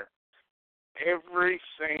manner. Every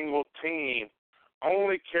single team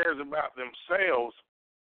only cares about themselves.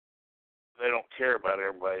 they don't care about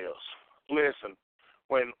everybody else. Listen,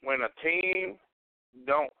 when a team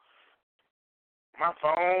don't, my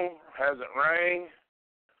phone hasn't rang,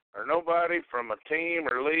 or nobody from a team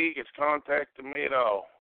or league has contacted me at all.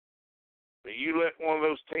 But you let one of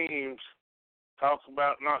those teams talk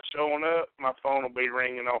about not showing up, my phone will be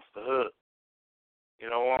ringing off the hook. You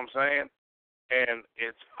know what I'm saying? And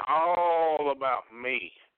it's all about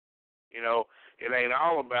me. You know, it ain't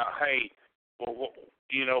all about, hey, well, what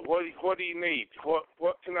do you need?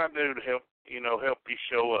 What can I do to help you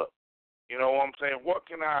show up? You know what I'm saying? What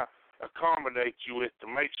can I accommodate you with to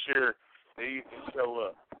make sure that you can show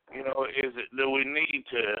up? You know, do we need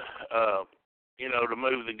to, to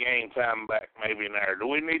move the game time back maybe an hour? Do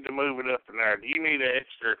we need to move it up an hour? Do you need an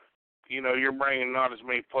extra, you're bringing not as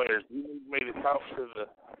many players. Do you need me to talk to the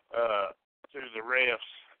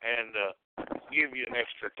refs and give you an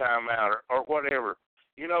extra timeout or whatever?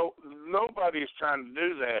 Nobody is trying to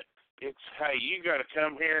do that. It's, hey, you got to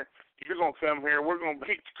come here. You're going to come here. We're going to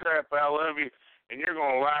beat the crap out of you, and you're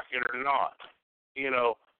going to like it or not.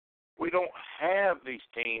 We don't have these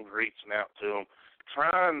teams reaching out to them,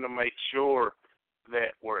 trying to make sure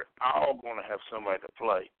that we're all going to have somebody to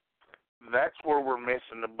play. That's where we're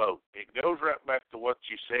missing the boat. It goes right back to what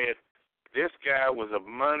you said. This guy was a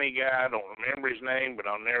money guy. I don't remember his name, but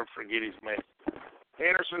I'll never forget his message.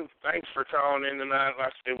 Henderson, thanks for calling in tonight. Like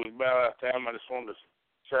I said, it was about out of time. I just wanted to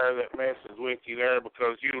share that message with you there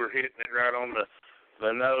because you were hitting it right on the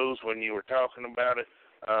nose when you were talking about it.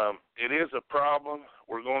 It is a problem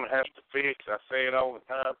we're going to have to fix. I say it all the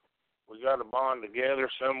time. We got to bond together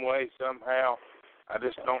some way, somehow. I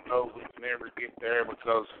just don't know if we can ever get there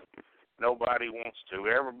because nobody wants to.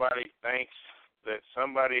 Everybody thinks that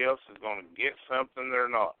somebody else is going to get something they're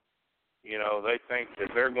not. They think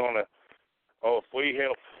that they're going to, if we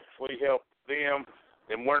help them,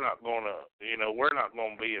 then we're not going to, we're not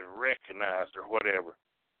going to be recognized or whatever.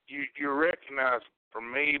 You're recognized for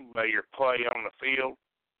me by your play on the field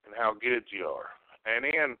and how good you are. And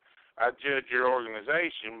then I judge your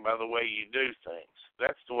organization by the way you do things.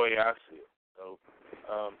 That's the way I see it. So,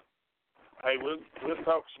 hey, we'll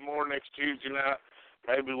talk some more next Tuesday night.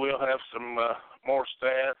 Maybe we'll have some more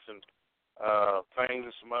stats and things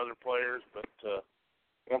and some other players. But I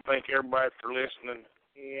want to thank everybody for listening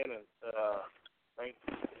in, and thank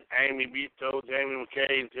Amy Buto, Jamie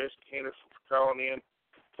McKay, and Jessica Henderson for calling in.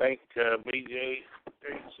 Thank BJ,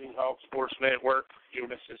 Hawk Sports Network, for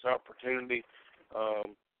giving us this opportunity.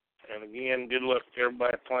 And again, good luck to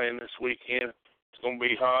everybody playing this weekend. It's going to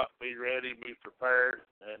be hot. Be ready, be prepared,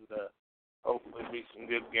 and hopefully be some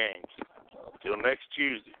good games. Until next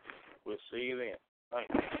Tuesday, we'll see you then.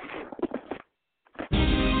 Thanks.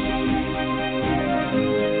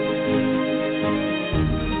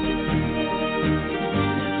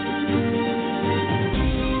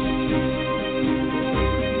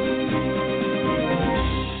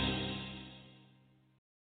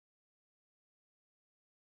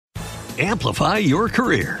 Amplify your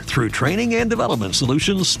career through training and development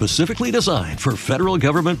solutions specifically designed for federal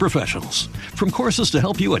government professionals. From courses to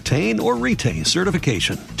help you attain or retain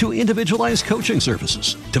certification, to individualized coaching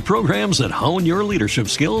services, to programs that hone your leadership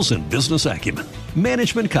skills and business acumen,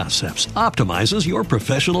 Management Concepts optimizes your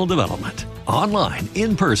professional development. Online,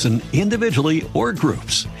 in person, individually, or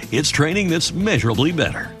groups, it's training that's measurably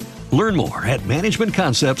better. Learn more at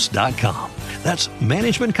managementconcepts.com. That's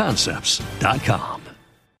managementconcepts.com.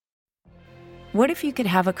 What if you could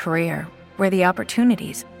have a career where the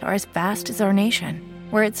opportunities are as vast as our nation,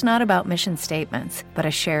 where it's not about mission statements, but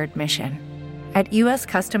a shared mission? At U.S.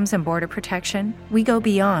 Customs and Border Protection, we go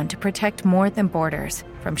beyond to protect more than borders.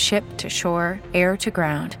 From ship to shore, air to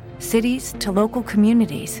ground, cities to local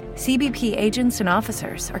communities, CBP agents and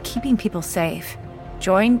officers are keeping people safe.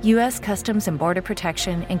 Join U.S. Customs and Border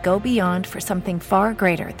Protection and go beyond for something far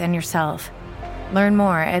greater than yourself. Learn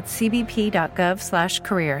more at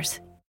cbp.gov/careers.